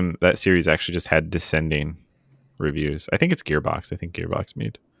series actually just had descending reviews. I think it's Gearbox. I think Gearbox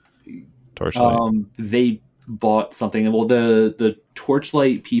made Torchlight. They bought something. Well, the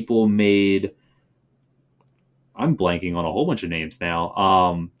Torchlight people made. I'm blanking on a whole bunch of names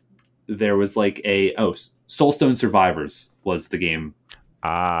now. There was like Soulstone Survivors was the game.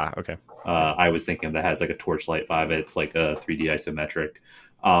 Okay. I was thinking of that has like a Torchlight vibe. It's like a 3D isometric.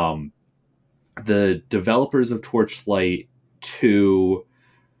 The developers of Torchlight 2,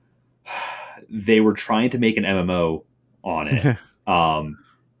 they were trying to make an MMO on it.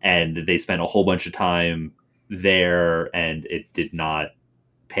 And they spent a whole bunch of time there and it did not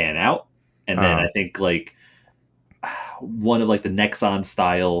pan out. And then I think like one of like the Nexon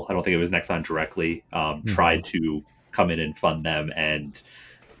style, I don't think it was Nexon directly, tried to come in and fund them, and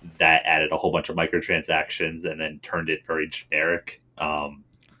that added a whole bunch of microtransactions and then turned it very generic.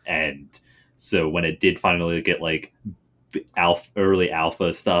 And so when it did finally get like early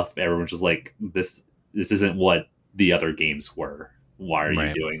alpha stuff, everyone's just like, this isn't what the other games were. Why are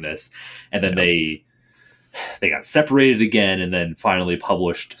you doing this? And then they got separated again, and then finally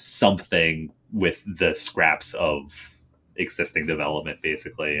published something with the scraps of existing development,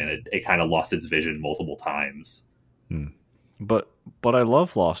 basically, and it kind of lost its vision multiple times. But I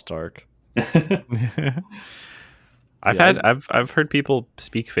love Lost Ark. I've heard people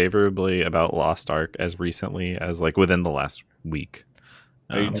speak favorably about Lost Ark as recently as like within the last week.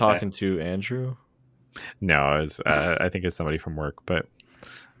 Are you talking to Andrew? No, I think it's somebody from work, but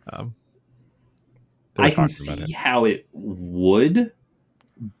I can see how it would,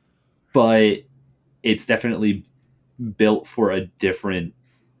 but it's definitely built for a different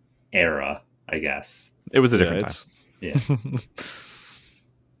era, I guess. It was a different time. Yeah.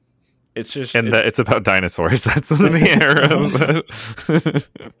 It's just, and it's about dinosaurs. That's the era.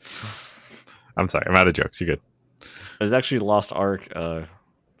 I'm sorry, I'm out of jokes. You're good. It's actually Lost Ark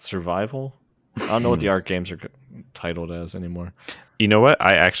Survival. I don't know what the Ark games are titled as anymore. You know what?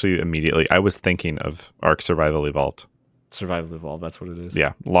 I was thinking of Ark Survival Evolved. Survival Evolved, that's what it is.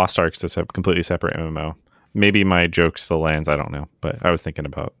 Yeah, Lost Ark's a completely separate MMO. Maybe my joke still lands, I don't know. But I was thinking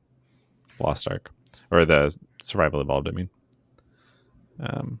about Lost Ark. Or the Survival Evolved, I mean.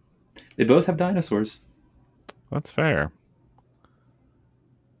 They both have dinosaurs. That's fair.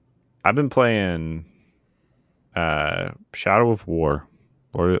 I've been playing Shadow of War.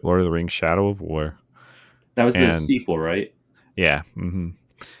 Lord of the Rings Shadow of War. That was the sequel, right? Yeah. Mm-hmm.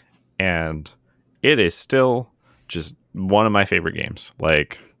 And it is still just one of my favorite games.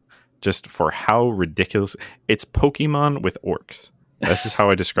 Like, just for how ridiculous. It's Pokemon with orcs. This is how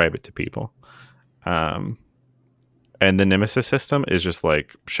I describe it to people. And the Nemesis system is just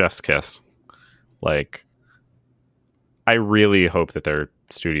like chef's kiss. Like, I really hope that their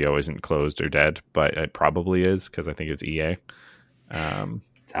studio isn't closed or dead, but it probably is because I think it's EA.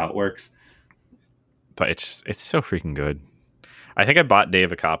 That's how it works. But it's so freaking good. I think I bought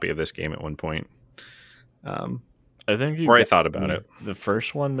Dave a copy of this game at one point. I think I thought about it. The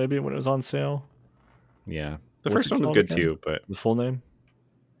first one, maybe when it was on sale. Yeah, the first one was good too. But the full name,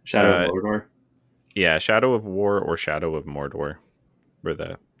 Shadow of Mordor. Yeah, Shadow of War or Shadow of Mordor were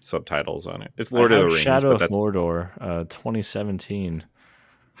the subtitles on it. It's Lord of the Rings. Shadow of Mordor, 2017.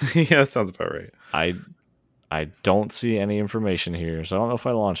 Yeah, that sounds about right. I don't see any information here, so I don't know if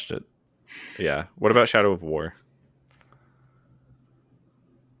I launched it. Yeah. What about Shadow of War?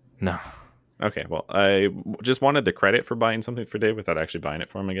 No. Okay, well, I just wanted the credit for buying something for Dave without actually buying it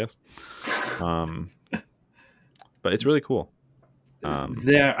for him, I guess. But it's really cool. I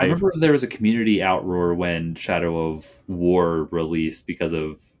remember there was a community outroar when Shadow of War released because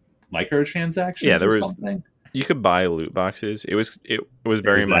of microtransactions. Yeah, there was something. You could buy loot boxes. It was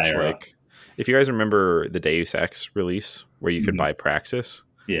very much like, if you guys remember the Deus Ex release where you could buy Praxis.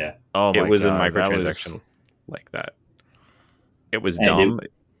 Yeah. Oh, it was a microtransaction like that. It was dumb.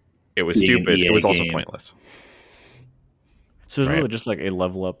 It was stupid. It was also pointless. So it's really just like a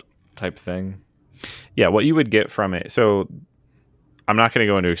level up type thing. Yeah, what you would get from it. So I'm not going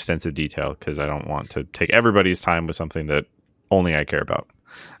to go into extensive detail because I don't want to take everybody's time with something that only I care about.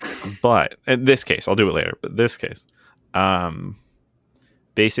 But in this case, I'll do it later. But this case,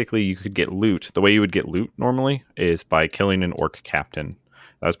 basically you could get loot. The way you would get loot normally is by killing an orc captain.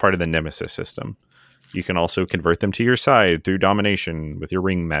 That was part of the Nemesis system. You can also convert them to your side through domination with your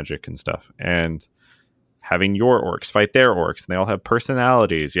ring magic and stuff. And having your orcs fight their orcs. And they all have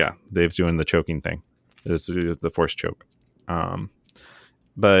personalities. Yeah, Dave's doing the choking thing. This is the force choke.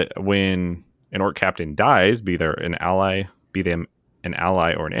 But when an orc captain dies, be they an ally, be them an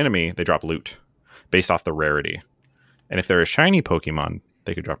ally or an enemy, they drop loot based off the rarity. And if they're a shiny Pokemon,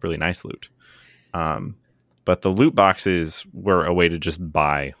 they could drop really nice loot. But the loot boxes were a way to just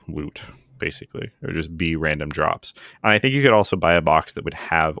buy loot, basically, or just be random drops. And I think you could also buy a box that would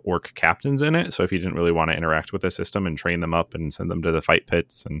have orc captains in it. So if you didn't really want to interact with the system and train them up and send them to the fight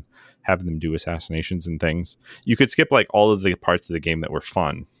pits and have them do assassinations and things, you could skip like all of the parts of the game that were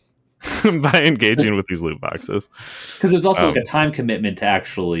fun by engaging with these loot boxes. Because there's also like a time commitment to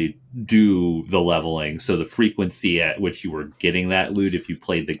actually do the leveling. So the frequency at which you were getting that loot, if you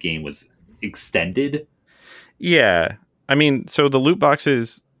played the game, was extended. Yeah. I mean, so the loot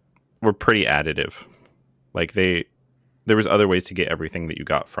boxes were pretty additive. Like there was other ways to get everything that you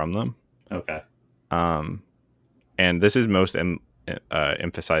got from them. Okay. And this is most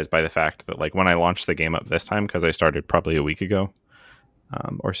emphasized by the fact that like when I launched the game up this time, because I started probably a week ago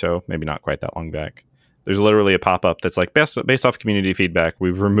or so, maybe not quite that long back, there's literally a pop-up that's like based off community feedback,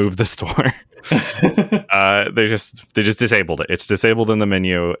 we've removed the store. They just disabled it. It's disabled in the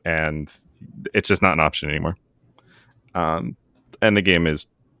menu and it's just not an option anymore. And the game is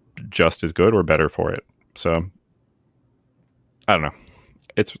just as good or better for it. So I don't know.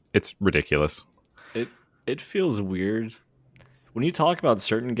 It's ridiculous. It feels weird when you talk about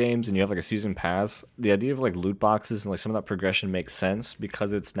certain games and you have like a season pass. The idea of like loot boxes and like some of that progression makes sense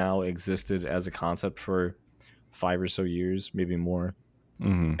because it's now existed as a concept for 5 or so years, maybe more.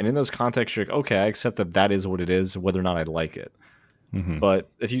 Mm-hmm. And in those contexts, you're like, okay, I accept that is what it is, whether or not I like it. Mm-hmm. But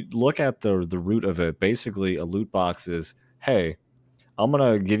if you look at the root of it, basically a loot box is, hey, I'm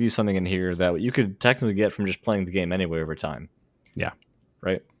going to give you something in here that you could technically get from just playing the game anyway over time. Yeah.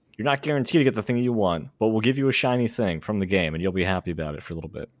 Right? You're not guaranteed to get the thing you want, but we'll give you a shiny thing from the game and you'll be happy about it for a little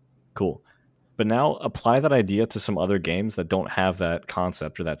bit. Cool. But now apply that idea to some other games that don't have that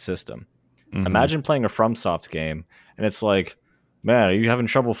concept or that system. Mm-hmm. Imagine playing a FromSoft game and it's like, man, are you having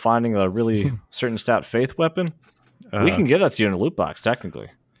trouble finding a really certain stat faith weapon? We can give that to you in a loot box, technically.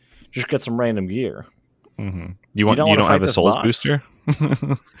 Just get some random gear. Mm-hmm. You don't have a souls booster?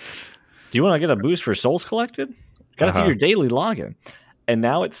 Do you want to get a boost for souls collected? Got to do your daily login. And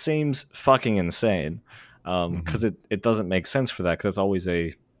now it seems fucking insane because it doesn't make sense for that, because it's always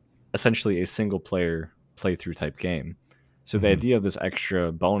essentially a single player playthrough type game. So the idea of this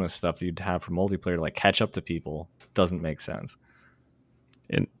extra bonus stuff that you'd have for multiplayer to like catch up to people doesn't make sense.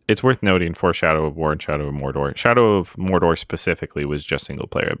 And it's worth noting for Shadow of War and Shadow of Mordor. Shadow of Mordor specifically was just single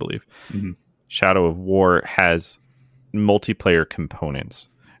player, I believe. Mm-hmm. Shadow of War has multiplayer components,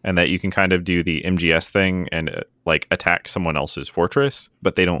 and that you can kind of do the MGS thing and like attack someone else's fortress,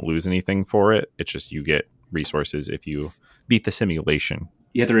 but they don't lose anything for it. It's just you get resources if you beat the simulation.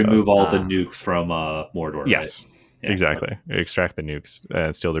 You have to remove all the nukes from Mordor. Yes, right? exactly. Extract the nukes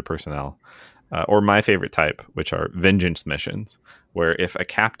and steal their personnel. Or my favorite type, which are vengeance missions, where if a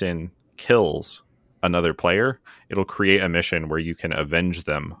captain kills another player, it'll create a mission where you can avenge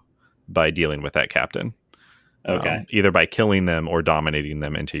them by dealing with that captain. Okay. Either by killing them or dominating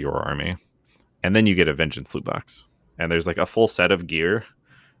them into your army. And then you get a vengeance loot box. And there's like a full set of gear,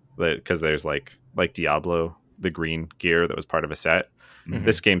 because there's like Diablo, the green gear that was part of a set. Mm-hmm.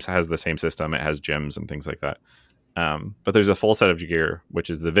 This game has the same system. It has gems and things like that. But there's a full set of gear, which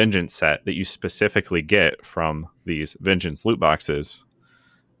is the vengeance set that you specifically get from these vengeance loot boxes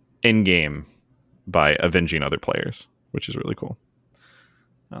in game by avenging other players, which is really cool.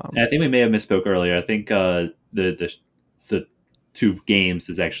 I think we may have misspoke earlier. I think the two games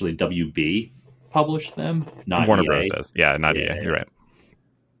is actually WB published them, not Warner EA. Bros. Says. Yeah, not EA. You're right.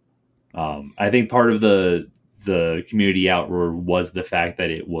 I think part of the community outroar was the fact that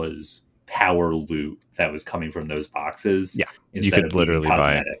it was power loot that was coming from those boxes. Yeah, you could literally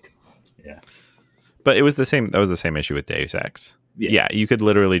buy it. Yeah, but it was the same. That was the same issue with Deus Ex. Yeah, you could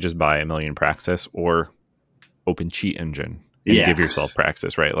literally just buy a million Praxis or open cheat engine and give yourself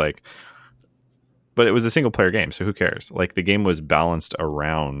Praxis, right? Like, but it was a single player game, so who cares? Like, the game was balanced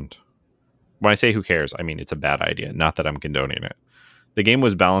around. When I say who cares, I mean it's a bad idea. Not that I'm condoning it. The game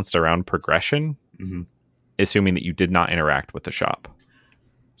was balanced around progression, assuming that you did not interact with the shop.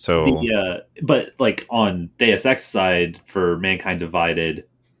 So, but like on Deus Ex side for Mankind Divided,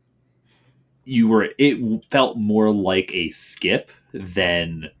 it felt more like a skip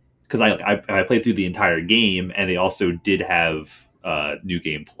than, because I played through the entire game, and they also did have New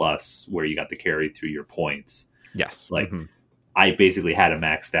Game Plus where you got to carry through your points. Yes, like I basically had a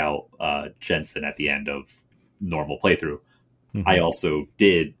maxed out Jensen at the end of normal playthrough. I also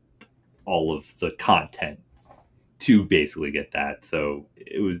did all of the content to basically get that, so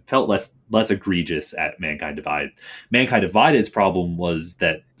it felt less egregious at Mankind Divided. Mankind Divided's problem was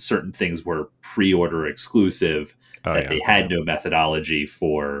that certain things were pre-order exclusive, Oh that yeah, they had no methodology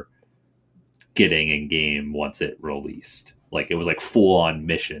for getting in game once it released. Like it was like full on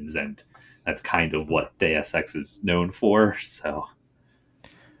missions, and that's kind of what Deus Ex is known for. So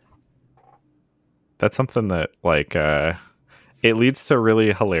that's something that like it leads to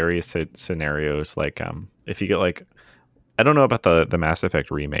really hilarious scenarios. Like if you get like I don't know about the Mass Effect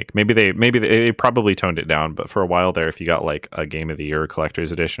remake. Maybe they probably toned it down, but for a while there, if you got like a Game of the Year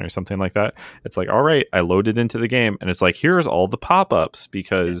collector's edition or something like that, it's like, all right, I loaded into the game, and it's like, here's all the pop-ups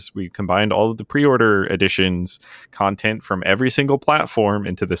because we combined all of the pre-order editions content from every single platform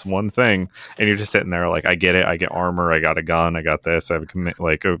into this one thing, and you're just sitting there like, I get it, I get armor, I got a gun, I got this, I have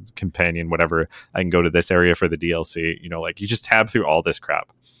like a companion, whatever. I can go to this area for the DLC. You know, like you just tab through all this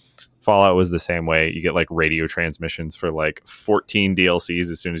crap. Fallout was the same way. You get like radio transmissions for like 14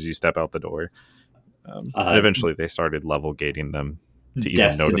 DLCs as soon as you step out the door. And eventually they started level gating them to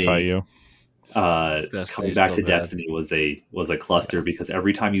even notify you. Coming back to Destiny was a cluster because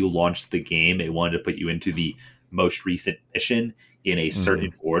every time you launched the game, it wanted to put you into the most recent mission in a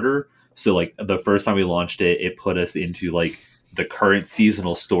certain order. So like the first time we launched it, it put us into like the current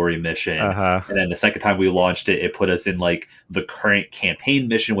seasonal story mission, and then the second time we launched it, it put us in like the current campaign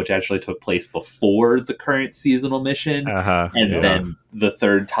mission, which actually took place before the current seasonal mission, and then the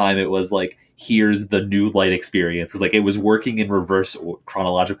third time it was like, here's the new light experience. It's like it was working in reverse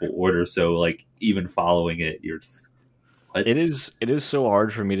chronological order, so like even following it, you're just what? It is so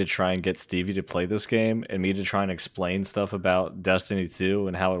hard for me to try and get Stevie to play this game and me to try and explain stuff about Destiny 2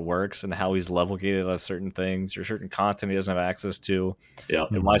 and how it works and how he's level gated on certain things or certain content he doesn't have access to. Yeah.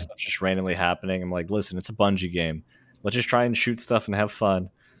 And why stuff's just randomly happening. I'm like, listen, it's a Bungie game. Let's just try and shoot stuff and have fun.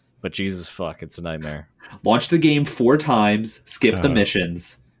 But Jesus fuck, it's a nightmare. Launch the game 4 times, skip the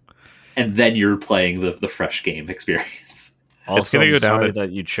missions, and then you're playing the fresh game experience. Also, I'm sorry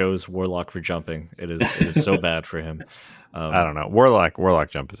that you chose Warlock for jumping. It is so bad for him. I don't know.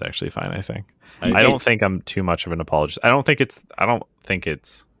 Warlock jump is actually fine. I think. I don't think I'm too much of an apologist. I don't think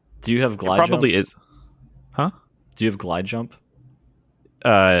it's. Do you have glide? It probably jump? Is. Huh? Do you have glide jump?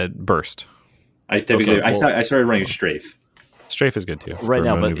 Burst. I started running strafe. Strafe is good too. Right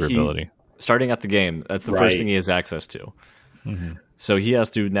now, but starting at the game, that's the first thing he has access to. Mm-hmm. So he has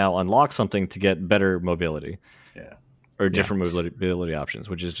to now unlock something to get better mobility. Yeah. Or different mobility options,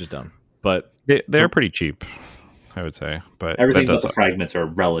 which is just dumb. But they're pretty cheap, I would say. But everything but the fragments are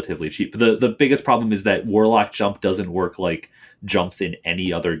relatively cheap. The biggest problem is that Warlock jump doesn't work like jumps in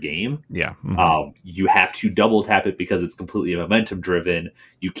any other game. Yeah. You have to double tap it because it's completely momentum driven.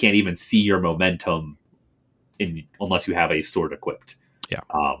 You can't even see your momentum unless you have a sword equipped. Yeah.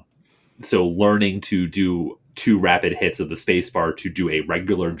 So learning to do 2 rapid hits of the spacebar to do a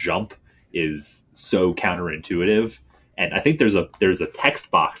regular jump is so counterintuitive. And I think there's a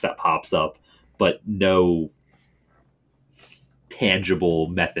text box that pops up, but no tangible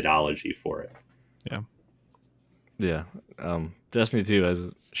methodology for it. Yeah. Destiny 2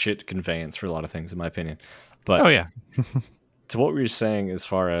 has shit conveyance for a lot of things, in my opinion. But to what we were saying as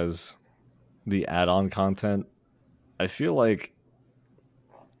far as the add-on content, I feel like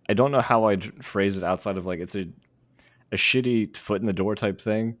I don't know how I'd phrase it outside of like it's a shitty foot in the door type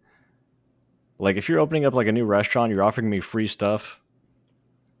thing. Like if you're opening up like a new restaurant, you're offering me free stuff.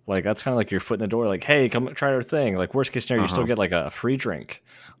 Like that's kind of like your foot in the door. Like, hey, come try our thing. Like worst case scenario, you still get like a free drink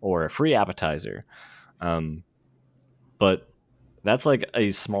or a free appetizer. But that's like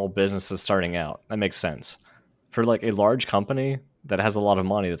a small business that's starting out. That makes sense. For like a large company that has a lot of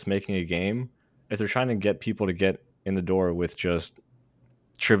money that's making a game, if they're trying to get people to get in the door with just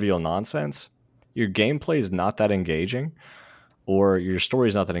trivial nonsense, your gameplay is not that engaging, or your story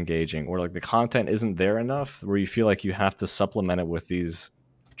is not that engaging, or like the content isn't there enough where you feel like you have to supplement it with these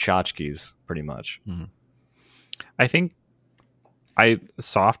tchotchkes pretty much. I think I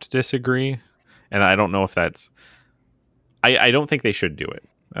soft disagree, and I don't know if that's I don't think they should do it,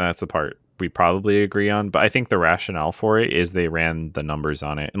 and that's the part we probably agree on. But I think the rationale for it is they ran the numbers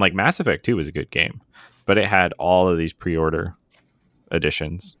on it, and like Mass Effect 2 was a good game, but it had all of these pre-order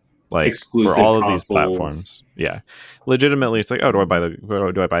editions, like exclusive for all of consoles. these platforms. Yeah, legitimately, it's like, oh, do I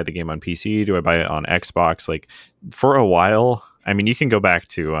buy the game on PC? Do I buy it on Xbox? Like for a while, I mean, you can go back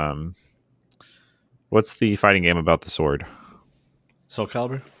to what's the fighting game about the sword? Soul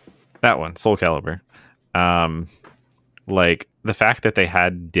Calibur. That one, Soul Calibur. Like the fact that they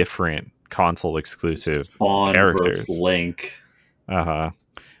had different console exclusive Spawn characters. versus Link.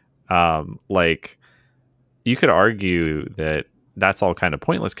 Like you could argue that that's all kind of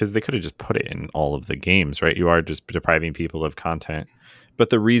pointless because they could have just put it in all of the games, right? You are just depriving people of content. But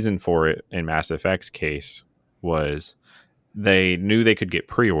the reason for it in Mass Effect's case was they knew they could get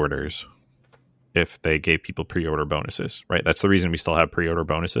pre-orders if they gave people pre-order bonuses, right? That's the reason we still have pre-order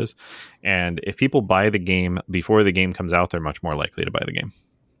bonuses. And if people buy the game before the game comes out, they're much more likely to buy the game.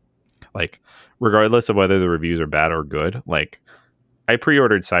 Like, regardless of whether the reviews are bad or good, like, I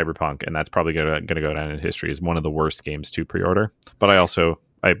pre-ordered Cyberpunk, and that's probably going to go down in history as one of the worst games to pre-order. But I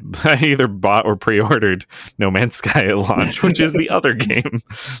either bought or pre-ordered No Man's Sky at launch, which is the other game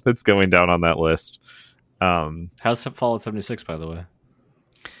that's going down on that list. How's Fallout 76, by the way?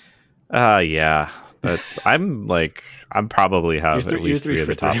 Yeah, I'm probably have at least 3 of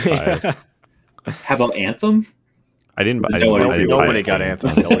the top 5. How about Anthem? I didn't. Nobody got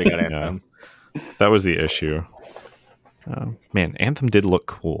Anthem. Nobody got Anthem. Yeah, that was the issue. Man, Anthem did look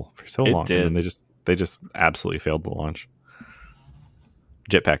cool for so long, did. and they just absolutely failed to launch.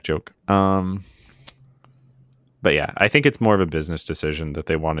 Jetpack joke. But yeah, I think it's more of a business decision that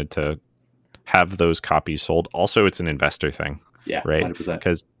they wanted to have those copies sold. Also, it's an investor thing. Yeah, right. 100%.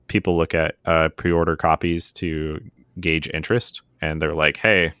 Because people look at pre-order copies to gauge interest, and they're like,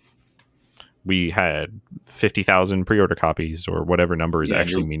 "Hey, we had 50,000 pre-order copies, or whatever number is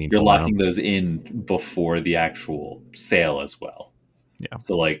actually meaningful." You're locking those in before the actual sale as well. Yeah.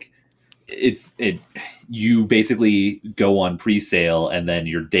 So like, you basically go on pre-sale, and then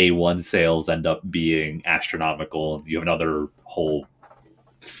your day one sales end up being astronomical. You have another whole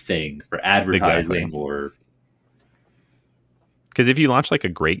thing for advertising. Exactly. Or because if you launch like a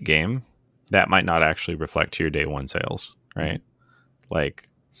great game, that might not actually reflect to your day one sales, right? Like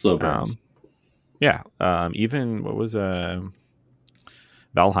slow burns. Yeah. Even what was Valheim,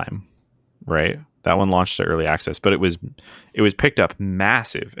 right? That one launched to early access, but it was picked up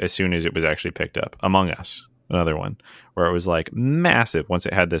massive as soon as it was actually picked up. Among Us, another one where it was like massive once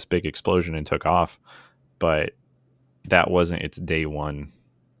it had this big explosion and took off, but that wasn't its day one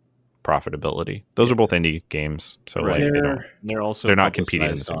profitability. Those are both indie games, so Right. like they're not competing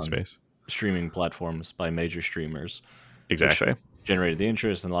in the same on space. streaming platforms by major streamers. Exactly. Generated the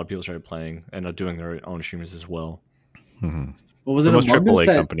interest, and a lot of people started playing and doing their own streams as well. Mm-hmm. What was it? Most Among Us AAA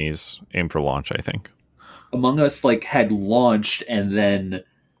that companies aim for launch, I think. Among Us like had launched, and then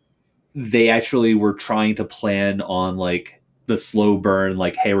they actually were trying to plan on like the slow burn,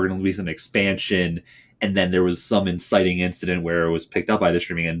 like, hey, we're going to release an expansion, and then there was some inciting incident where it was picked up by the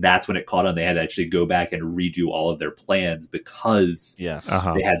streaming, and that's when it caught on. They had to actually go back and redo all of their plans because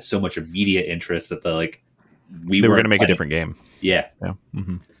they had so much immediate interest that they were going to make a different game. Yeah.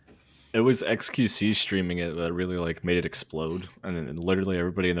 Mm-hmm. It was XQC streaming it that really like made it explode, and then literally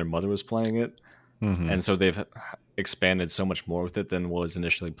everybody and their mother was playing it, and so they've expanded so much more with it than was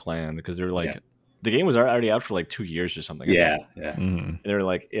initially planned, because they're like, the game was already out for like 2 years or something. Yeah. Mm-hmm. And they're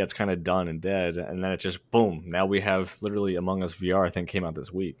like, yeah, it's kind of done and dead, and then it just boom. Now we have literally Among Us VR. I think came out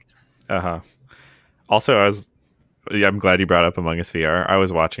this week. Also, I'm glad you brought up Among Us VR. I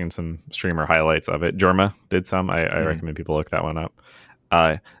was watching some streamer highlights of it. Jorma did some. I recommend people look that one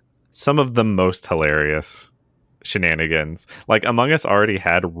up. Some of the most hilarious shenanigans. Like, Among Us already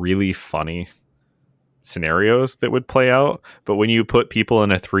had really funny scenarios that would play out, but when you put people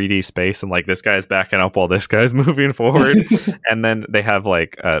in a 3D space and like this guy's backing up while this guy's moving forward, and then they have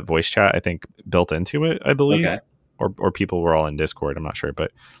like voice chat, I think, built into it, I believe. Okay. Or people were all in Discord, I'm not sure,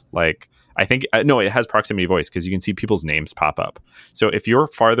 but like I think no, it has proximity voice because you can see people's names pop up. So if you're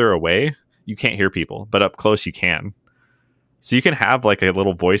farther away, you can't hear people, but up close you can. So you can have like a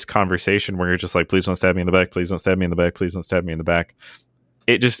little voice conversation where you're just like, please don't stab me in the back, please don't stab me in the back, please don't stab me in the back.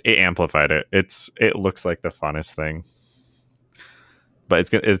 It amplified it. It looks like the funnest thing. But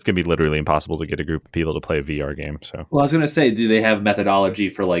it's gonna be literally impossible to get a group of people to play a VR game. So well, I was gonna say, do they have methodology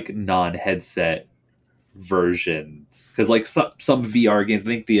for like non-headset versions? Because like some VR games, I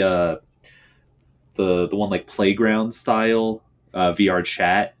think the one like Playground style VR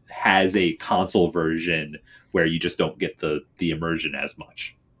chat has a console version where you just don't get the immersion as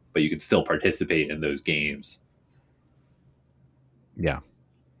much, but you can still participate in those games.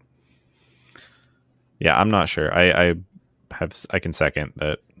 Yeah, I'm not sure. I can second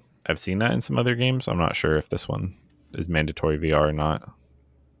that. I've seen that in some other games. I'm not sure if this one is mandatory VR or not.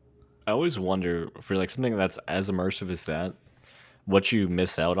 I always wonder, for like something that's as immersive as that, what you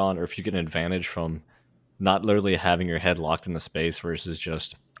miss out on, or if you get an advantage from not literally having your head locked in the space versus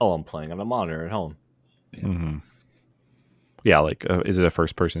just, I'm playing on a monitor at home. Yeah. Mm-hmm. Yeah, like is it a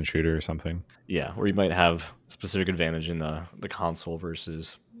first-person shooter or something? Yeah, where you might have specific advantage in the console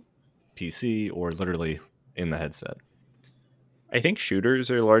versus PC, or literally in the headset. I think shooters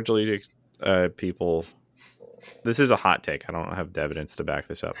are largely people. This is a hot take. I don't have the evidence to back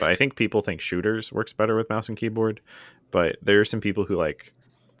this up, but I think people think shooters works better with mouse and keyboard. But there are some people who like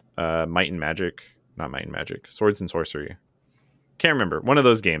Swords and Sorcery Can't remember. One of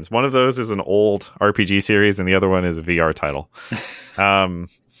those games. One of those is an old RPG series, and the other one is a VR title.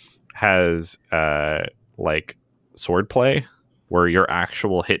 Has like sword play, where your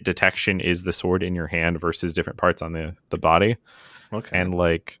actual hit detection is the sword in your hand versus different parts on the body. Okay. And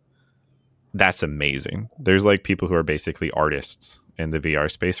like that's amazing. There's like people who are basically artists in the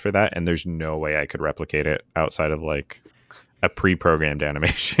VR space for that, and there's no way I could replicate it outside of like a pre-programmed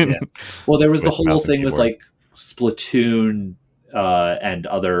animation. Yeah. Well, there was the with whole mouse and thing with keyboard. like Splatoon and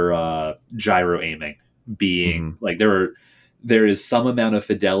other gyro aiming being like there is some amount of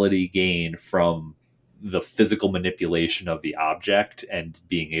fidelity gained from the physical manipulation of the object and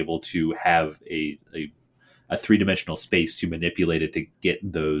being able to have a three-dimensional space to manipulate it to get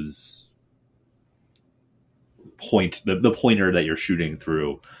those the pointer that you're shooting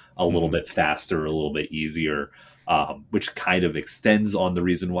through a little bit faster, a little bit easier, which kind of extends on the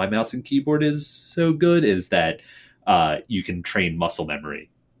reason why mouse and keyboard is so good is that you can train muscle memory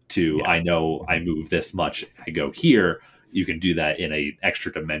to, Yes. I know I move this much, I go here. You can do that in a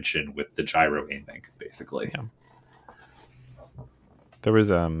extra dimension with the gyro aiming, basically. Yeah. There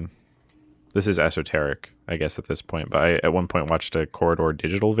was this is esoteric, I guess, at this point, but I at one point watched a Corridor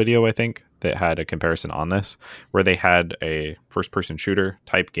Digital video, I think, that had a comparison on this, where they had a first-person shooter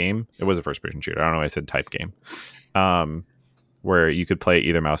type game. It was a first-person shooter. I don't know why I said type game. Where you could play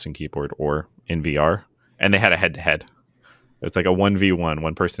either mouse and keyboard or in VR, and they had a head-to-head. It's like a 1v1,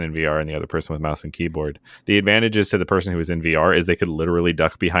 one person in VR and the other person with mouse and keyboard. The advantages to the person who was in VR is they could literally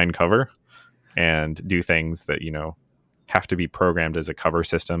duck behind cover and do things that, have to be programmed as a cover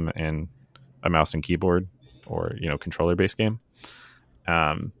system in a mouse and keyboard or, controller-based game.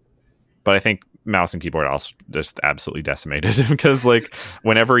 But I think mouse and keyboard also just absolutely decimated because like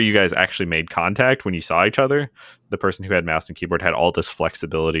whenever you guys actually made contact, when you saw each other, the person who had mouse and keyboard had all this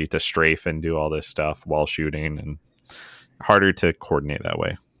flexibility to strafe and do all this stuff while shooting, and harder to coordinate that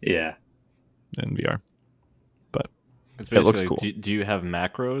way. Yeah. In VR. But It's it looks basically, cool. Do you have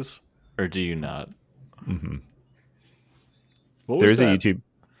macros or do you not? Mm-hmm. What There was is that? a YouTube.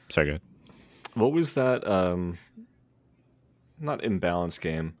 Sorry, go ahead. What was that? Not imbalance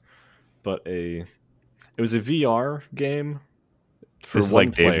game, but it was a VR game for This is one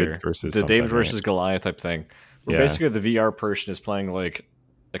like player. David versus The David something, versus right? Goliath type thing. Where Yeah. basically the VR person is playing like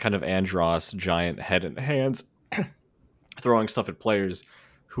a kind of Andross giant head and hands, throwing stuff at players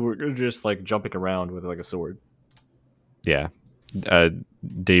who are just like jumping around with like a sword. Yeah.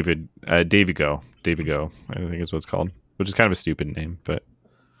 David Go, I think is what it's called, which is kind of a stupid name, but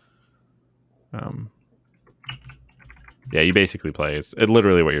yeah, you basically play. It's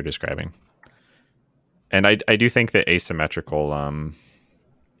literally what you're describing. And I do think that asymmetrical VR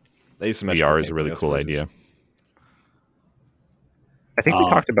is a gameplay, really that's cool what it is. idea. I think we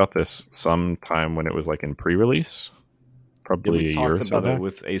talked about this sometime when it was like in pre-release, Yeah, probably we a year or talked so about it back.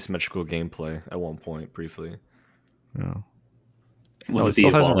 with asymmetrical gameplay at one point briefly. No. Was No, it the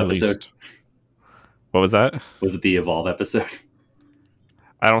still hasn't Evolve episode? released. What was that? Was it the Evolve episode?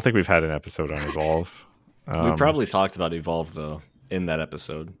 I don't think we've had an episode on Evolve. We probably talked about Evolve though in that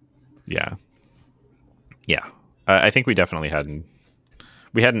episode. Yeah. I think we definitely had an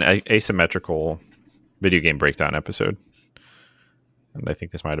asymmetrical video game breakdown episode, and I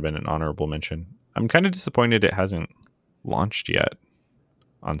think this might have been an honorable mention. I'm kind of disappointed it hasn't launched yet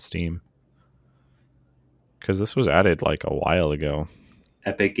on Steam, because this was added like a while ago.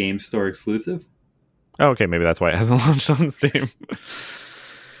 Epic Game Store exclusive? Oh, okay, maybe that's why it hasn't launched on Steam.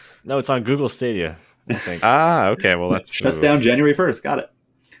 No, it's on Google Stadia, I think. Okay, well that's Shuts down January 1st. Got it.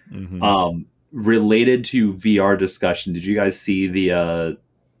 Mm-hmm. Related to VR discussion, did you guys see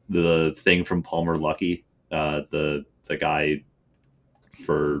the thing from Palmer Luckey? The guy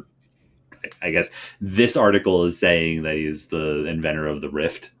for, I guess this article is saying that he's the inventor of the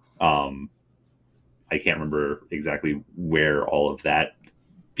Rift. I can't remember exactly where all of that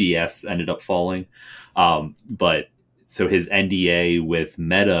BS ended up falling. But so his NDA with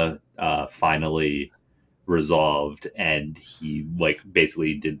Meta finally resolved, and he like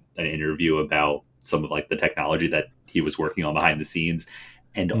basically did an interview about some of like the technology that he was working on behind the scenes,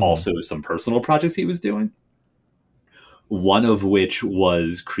 and also some personal projects he was doing. One of which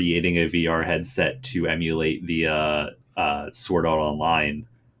was creating a VR headset to emulate the Sword Art Online.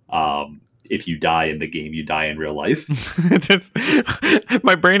 If you die in the game, you die in real life.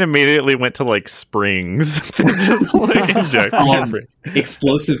 My brain immediately went to like springs. Just like inject.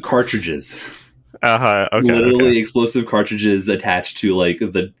 Explosive cartridges. Okay, Literally explosive cartridges attached to like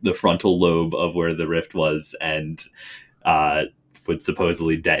the frontal lobe of where the Rift was, and would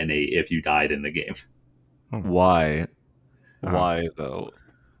supposedly detonate if you died in the game. Why? Why though?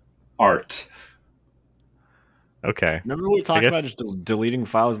 Art. Okay. Remember we talked about just deleting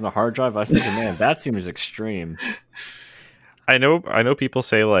files in the hard drive? I was thinking, man, that seems extreme. I know people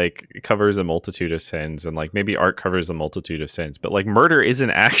say like it covers a multitude of sins, and like maybe art covers a multitude of sins, but like murder is an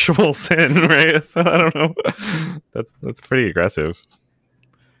actual sin, right? So I don't know. That's pretty aggressive.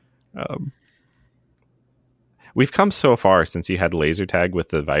 We've come so far since you had laser tag with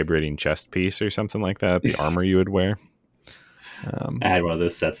the vibrating chest piece or something like that, the armor you would wear. I had one of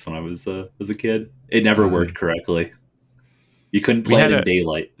those sets when I was a kid. It never worked correctly. You couldn't play it in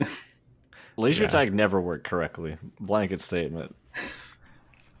daylight. Laser tag never worked correctly. Blanket statement.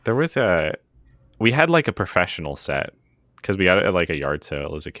 There was we had like a professional set because we got it at like a yard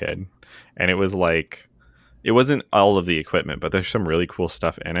sale as a kid, and it was like it wasn't all of the equipment, but there's some really cool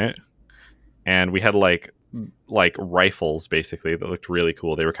stuff in it. And we had like rifles basically that looked really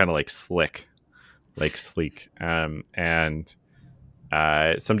cool. They were kind of like sleek, and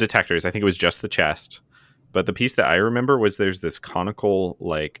some detectors. I think it was just the chest. But the piece that I remember was there's this conical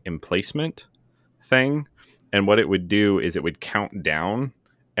like emplacement thing, and what it would do is it would count down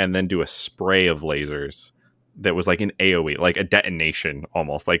and then do a spray of lasers that was like an AoE, like a detonation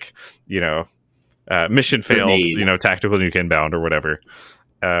almost, like mission failed, Grenade. Tactical nuke inbound or whatever.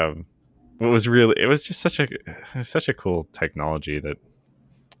 It was just such a cool technology that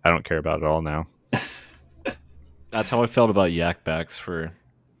I don't care about at all now. That's how I felt about yak backs for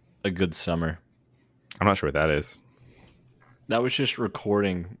a good summer. I'm not sure what that is. That was just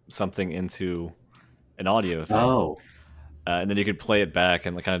recording something into an audio thing. Oh. And then you could play it back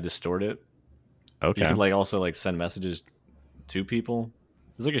and like kind of distort it. Okay. You could like also like send messages to people.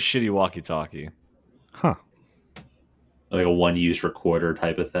 It was like a shitty walkie-talkie. Huh. Like a one-use recorder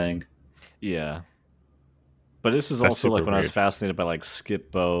type of thing. Yeah. But this is That's also like super when I was weird. fascinated by like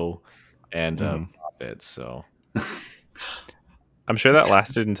skip bow and bits, so I'm sure that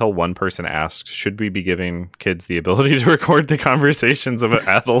lasted until one person asked, should we be giving kids the ability to record the conversations of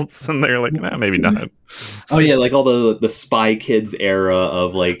adults? And they're like, nah, maybe not. Oh yeah, like all the Spy Kids era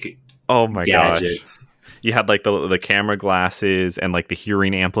of like Oh my gadgets. gosh. You had like the camera glasses and like the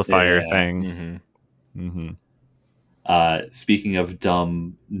hearing amplifier thing. Speaking of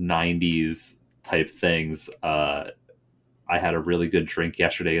dumb 90s type things, I had a really good drink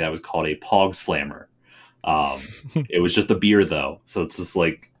yesterday that was called a Pog Slammer. It was just a beer though, so it's just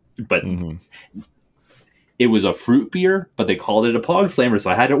like, but it was a fruit beer, but they called it a Pog Slammer, so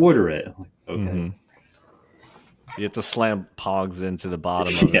I had to order it. I'm like, okay. You have to slam pogs into the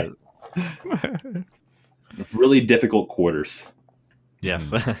bottom of it. Really difficult quarters. Yes.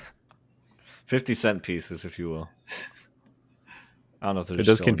 50-cent pieces, if you will. I don't know if there's It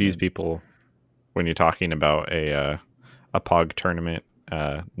does confuse people when you're talking about a Pog tournament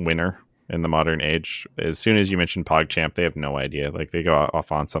winner in the modern age. As soon as you mention PogChamp, they have no idea. Like they go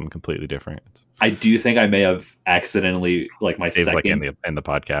off on something completely different. I do think I may have accidentally like my Dave's second like in the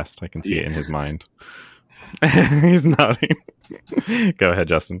podcast. I can see it in his mind. He's nodding. Go ahead,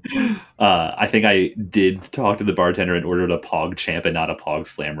 Justin. I think I did talk to the bartender and ordered a PogChamp and not a Pog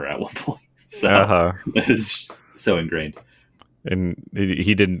Slammer at one point. So it is so ingrained. And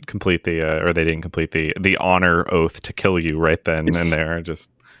he didn't complete or they didn't complete the honor oath to kill you right then and there, just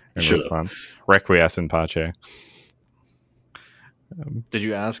in response. Requiesce in pace. Did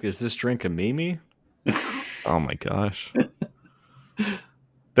you ask, is this drink a Mimi? Oh my gosh.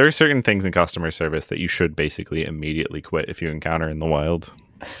 There are certain things in customer service that you should basically immediately quit if you encounter in the wild.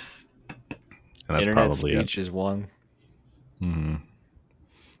 And that's Internet probably speech is one. Mm-hmm.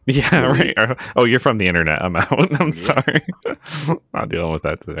 Yeah, right. Oh, you're from the internet. I'm out. I'm sorry. Not dealing with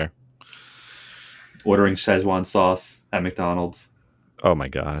that today. Ordering Szechuan sauce at McDonald's. Oh my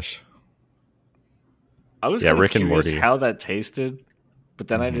gosh. I was Rick and curious Morty. how that tasted, but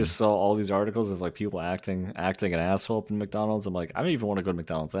then I just saw all these articles of like people acting an asshole up in McDonald's. I'm like, I don't even want to go to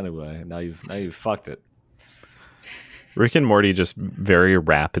McDonald's anyway. Now you've fucked it. Rick and Morty just very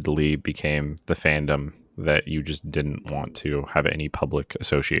rapidly became the fandom that you just didn't want to have any public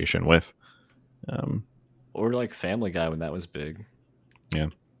association with. Or like Family Guy when that was big. Yeah.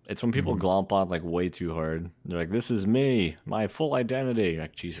 It's when people glomp on like way too hard. They're like, this is me, my full identity.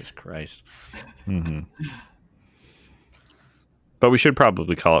 Like, Jesus Christ. But we should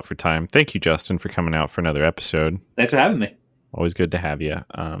probably call it for time. Thank you, Justin, for coming out for another episode. Thanks for having me. Always good to have you.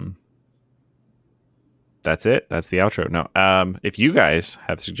 That's it. That's the outro. No, if you guys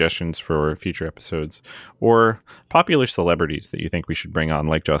have suggestions for future episodes or popular celebrities that you think we should bring on,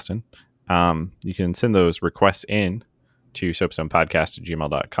 like Justin, you can send those requests in to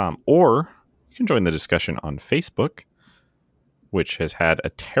soapstonepodcast@gmail.com, or you can join the discussion on Facebook, which has had a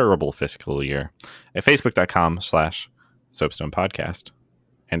terrible fiscal year, at facebook.com/soapstonepodcast.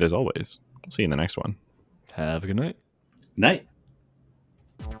 And as always, we'll see you in the next one. Have a good night. Night.